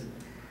churches.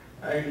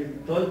 I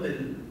told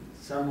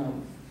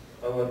some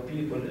of our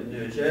people in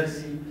New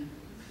Jersey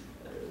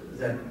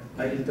that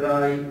I'll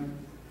try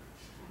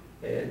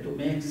to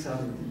make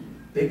some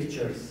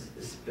pictures,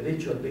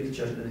 spiritual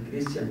pictures and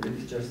Christian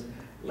pictures,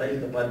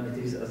 like the palm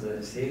trees as I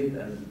said,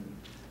 and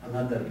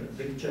another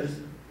pictures,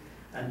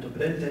 and to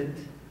print it,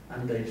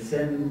 and I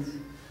send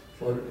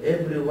for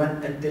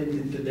everyone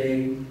attended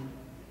today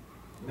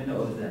many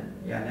of them.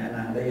 يعني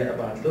أنا عليا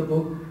أبعت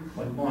لكم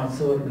مجموعة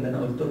صور من اللي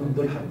أنا قلتهم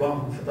دول،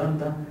 هطبعهم في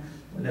طنطا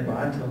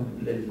ونبعتهم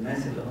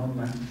للناس اللي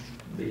هم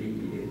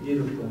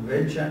بيديروا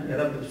الكونفنشن. يا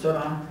رب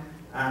بسرعة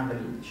أعمل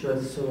شوية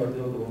الصور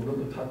دول وأقول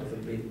لكم تحطوا في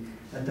البيت.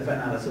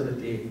 اتفقنا على صورة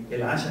إيه؟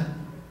 العشاء،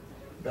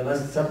 the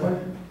last supper,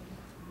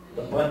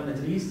 the palm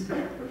trees.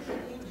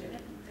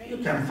 You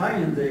can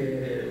find the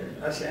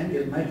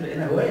Archangel Michael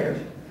anywhere,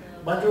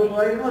 but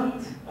why not?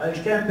 I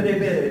can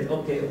prepare it.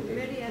 Okay.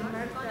 Mary and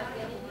Martha.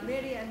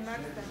 Mary and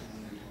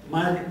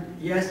Martha.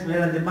 Yes,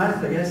 Mary and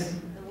Martha, yes.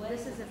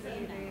 This is a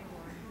favorite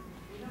one.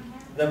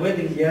 The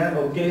wedding, yeah,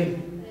 okay.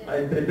 I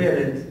prepare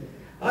it.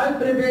 I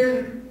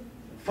prepare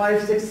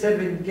 5, 6,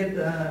 7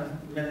 كده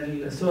من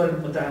الصور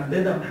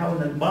المتعددة ونحاول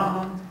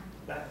نطبعها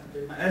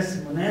بمقاس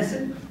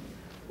مناسب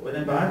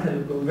ونبعتها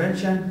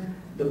للكونفنشن.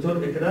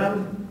 دكتور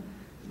إكرام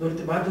دول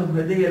تبعتهم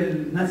هدية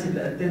للناس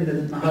اللي اتندت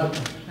النهارده.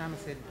 نعم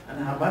سيدي.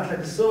 أنا هبعت لك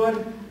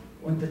الصور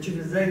وأنت تشوف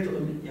إزاي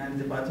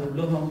يعني تبعتهم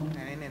لهم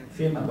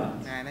فيما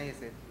بعد. عينيا يا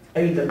سيدي.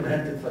 أي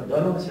تنبيهات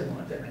تتفضلوا عشان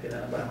وقتنا كده.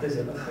 أنا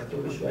بعتذر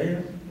أخدتكم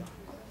شوية.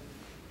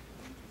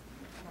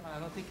 I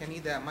don't think I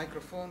need a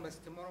microphone, but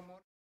tomorrow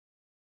morning.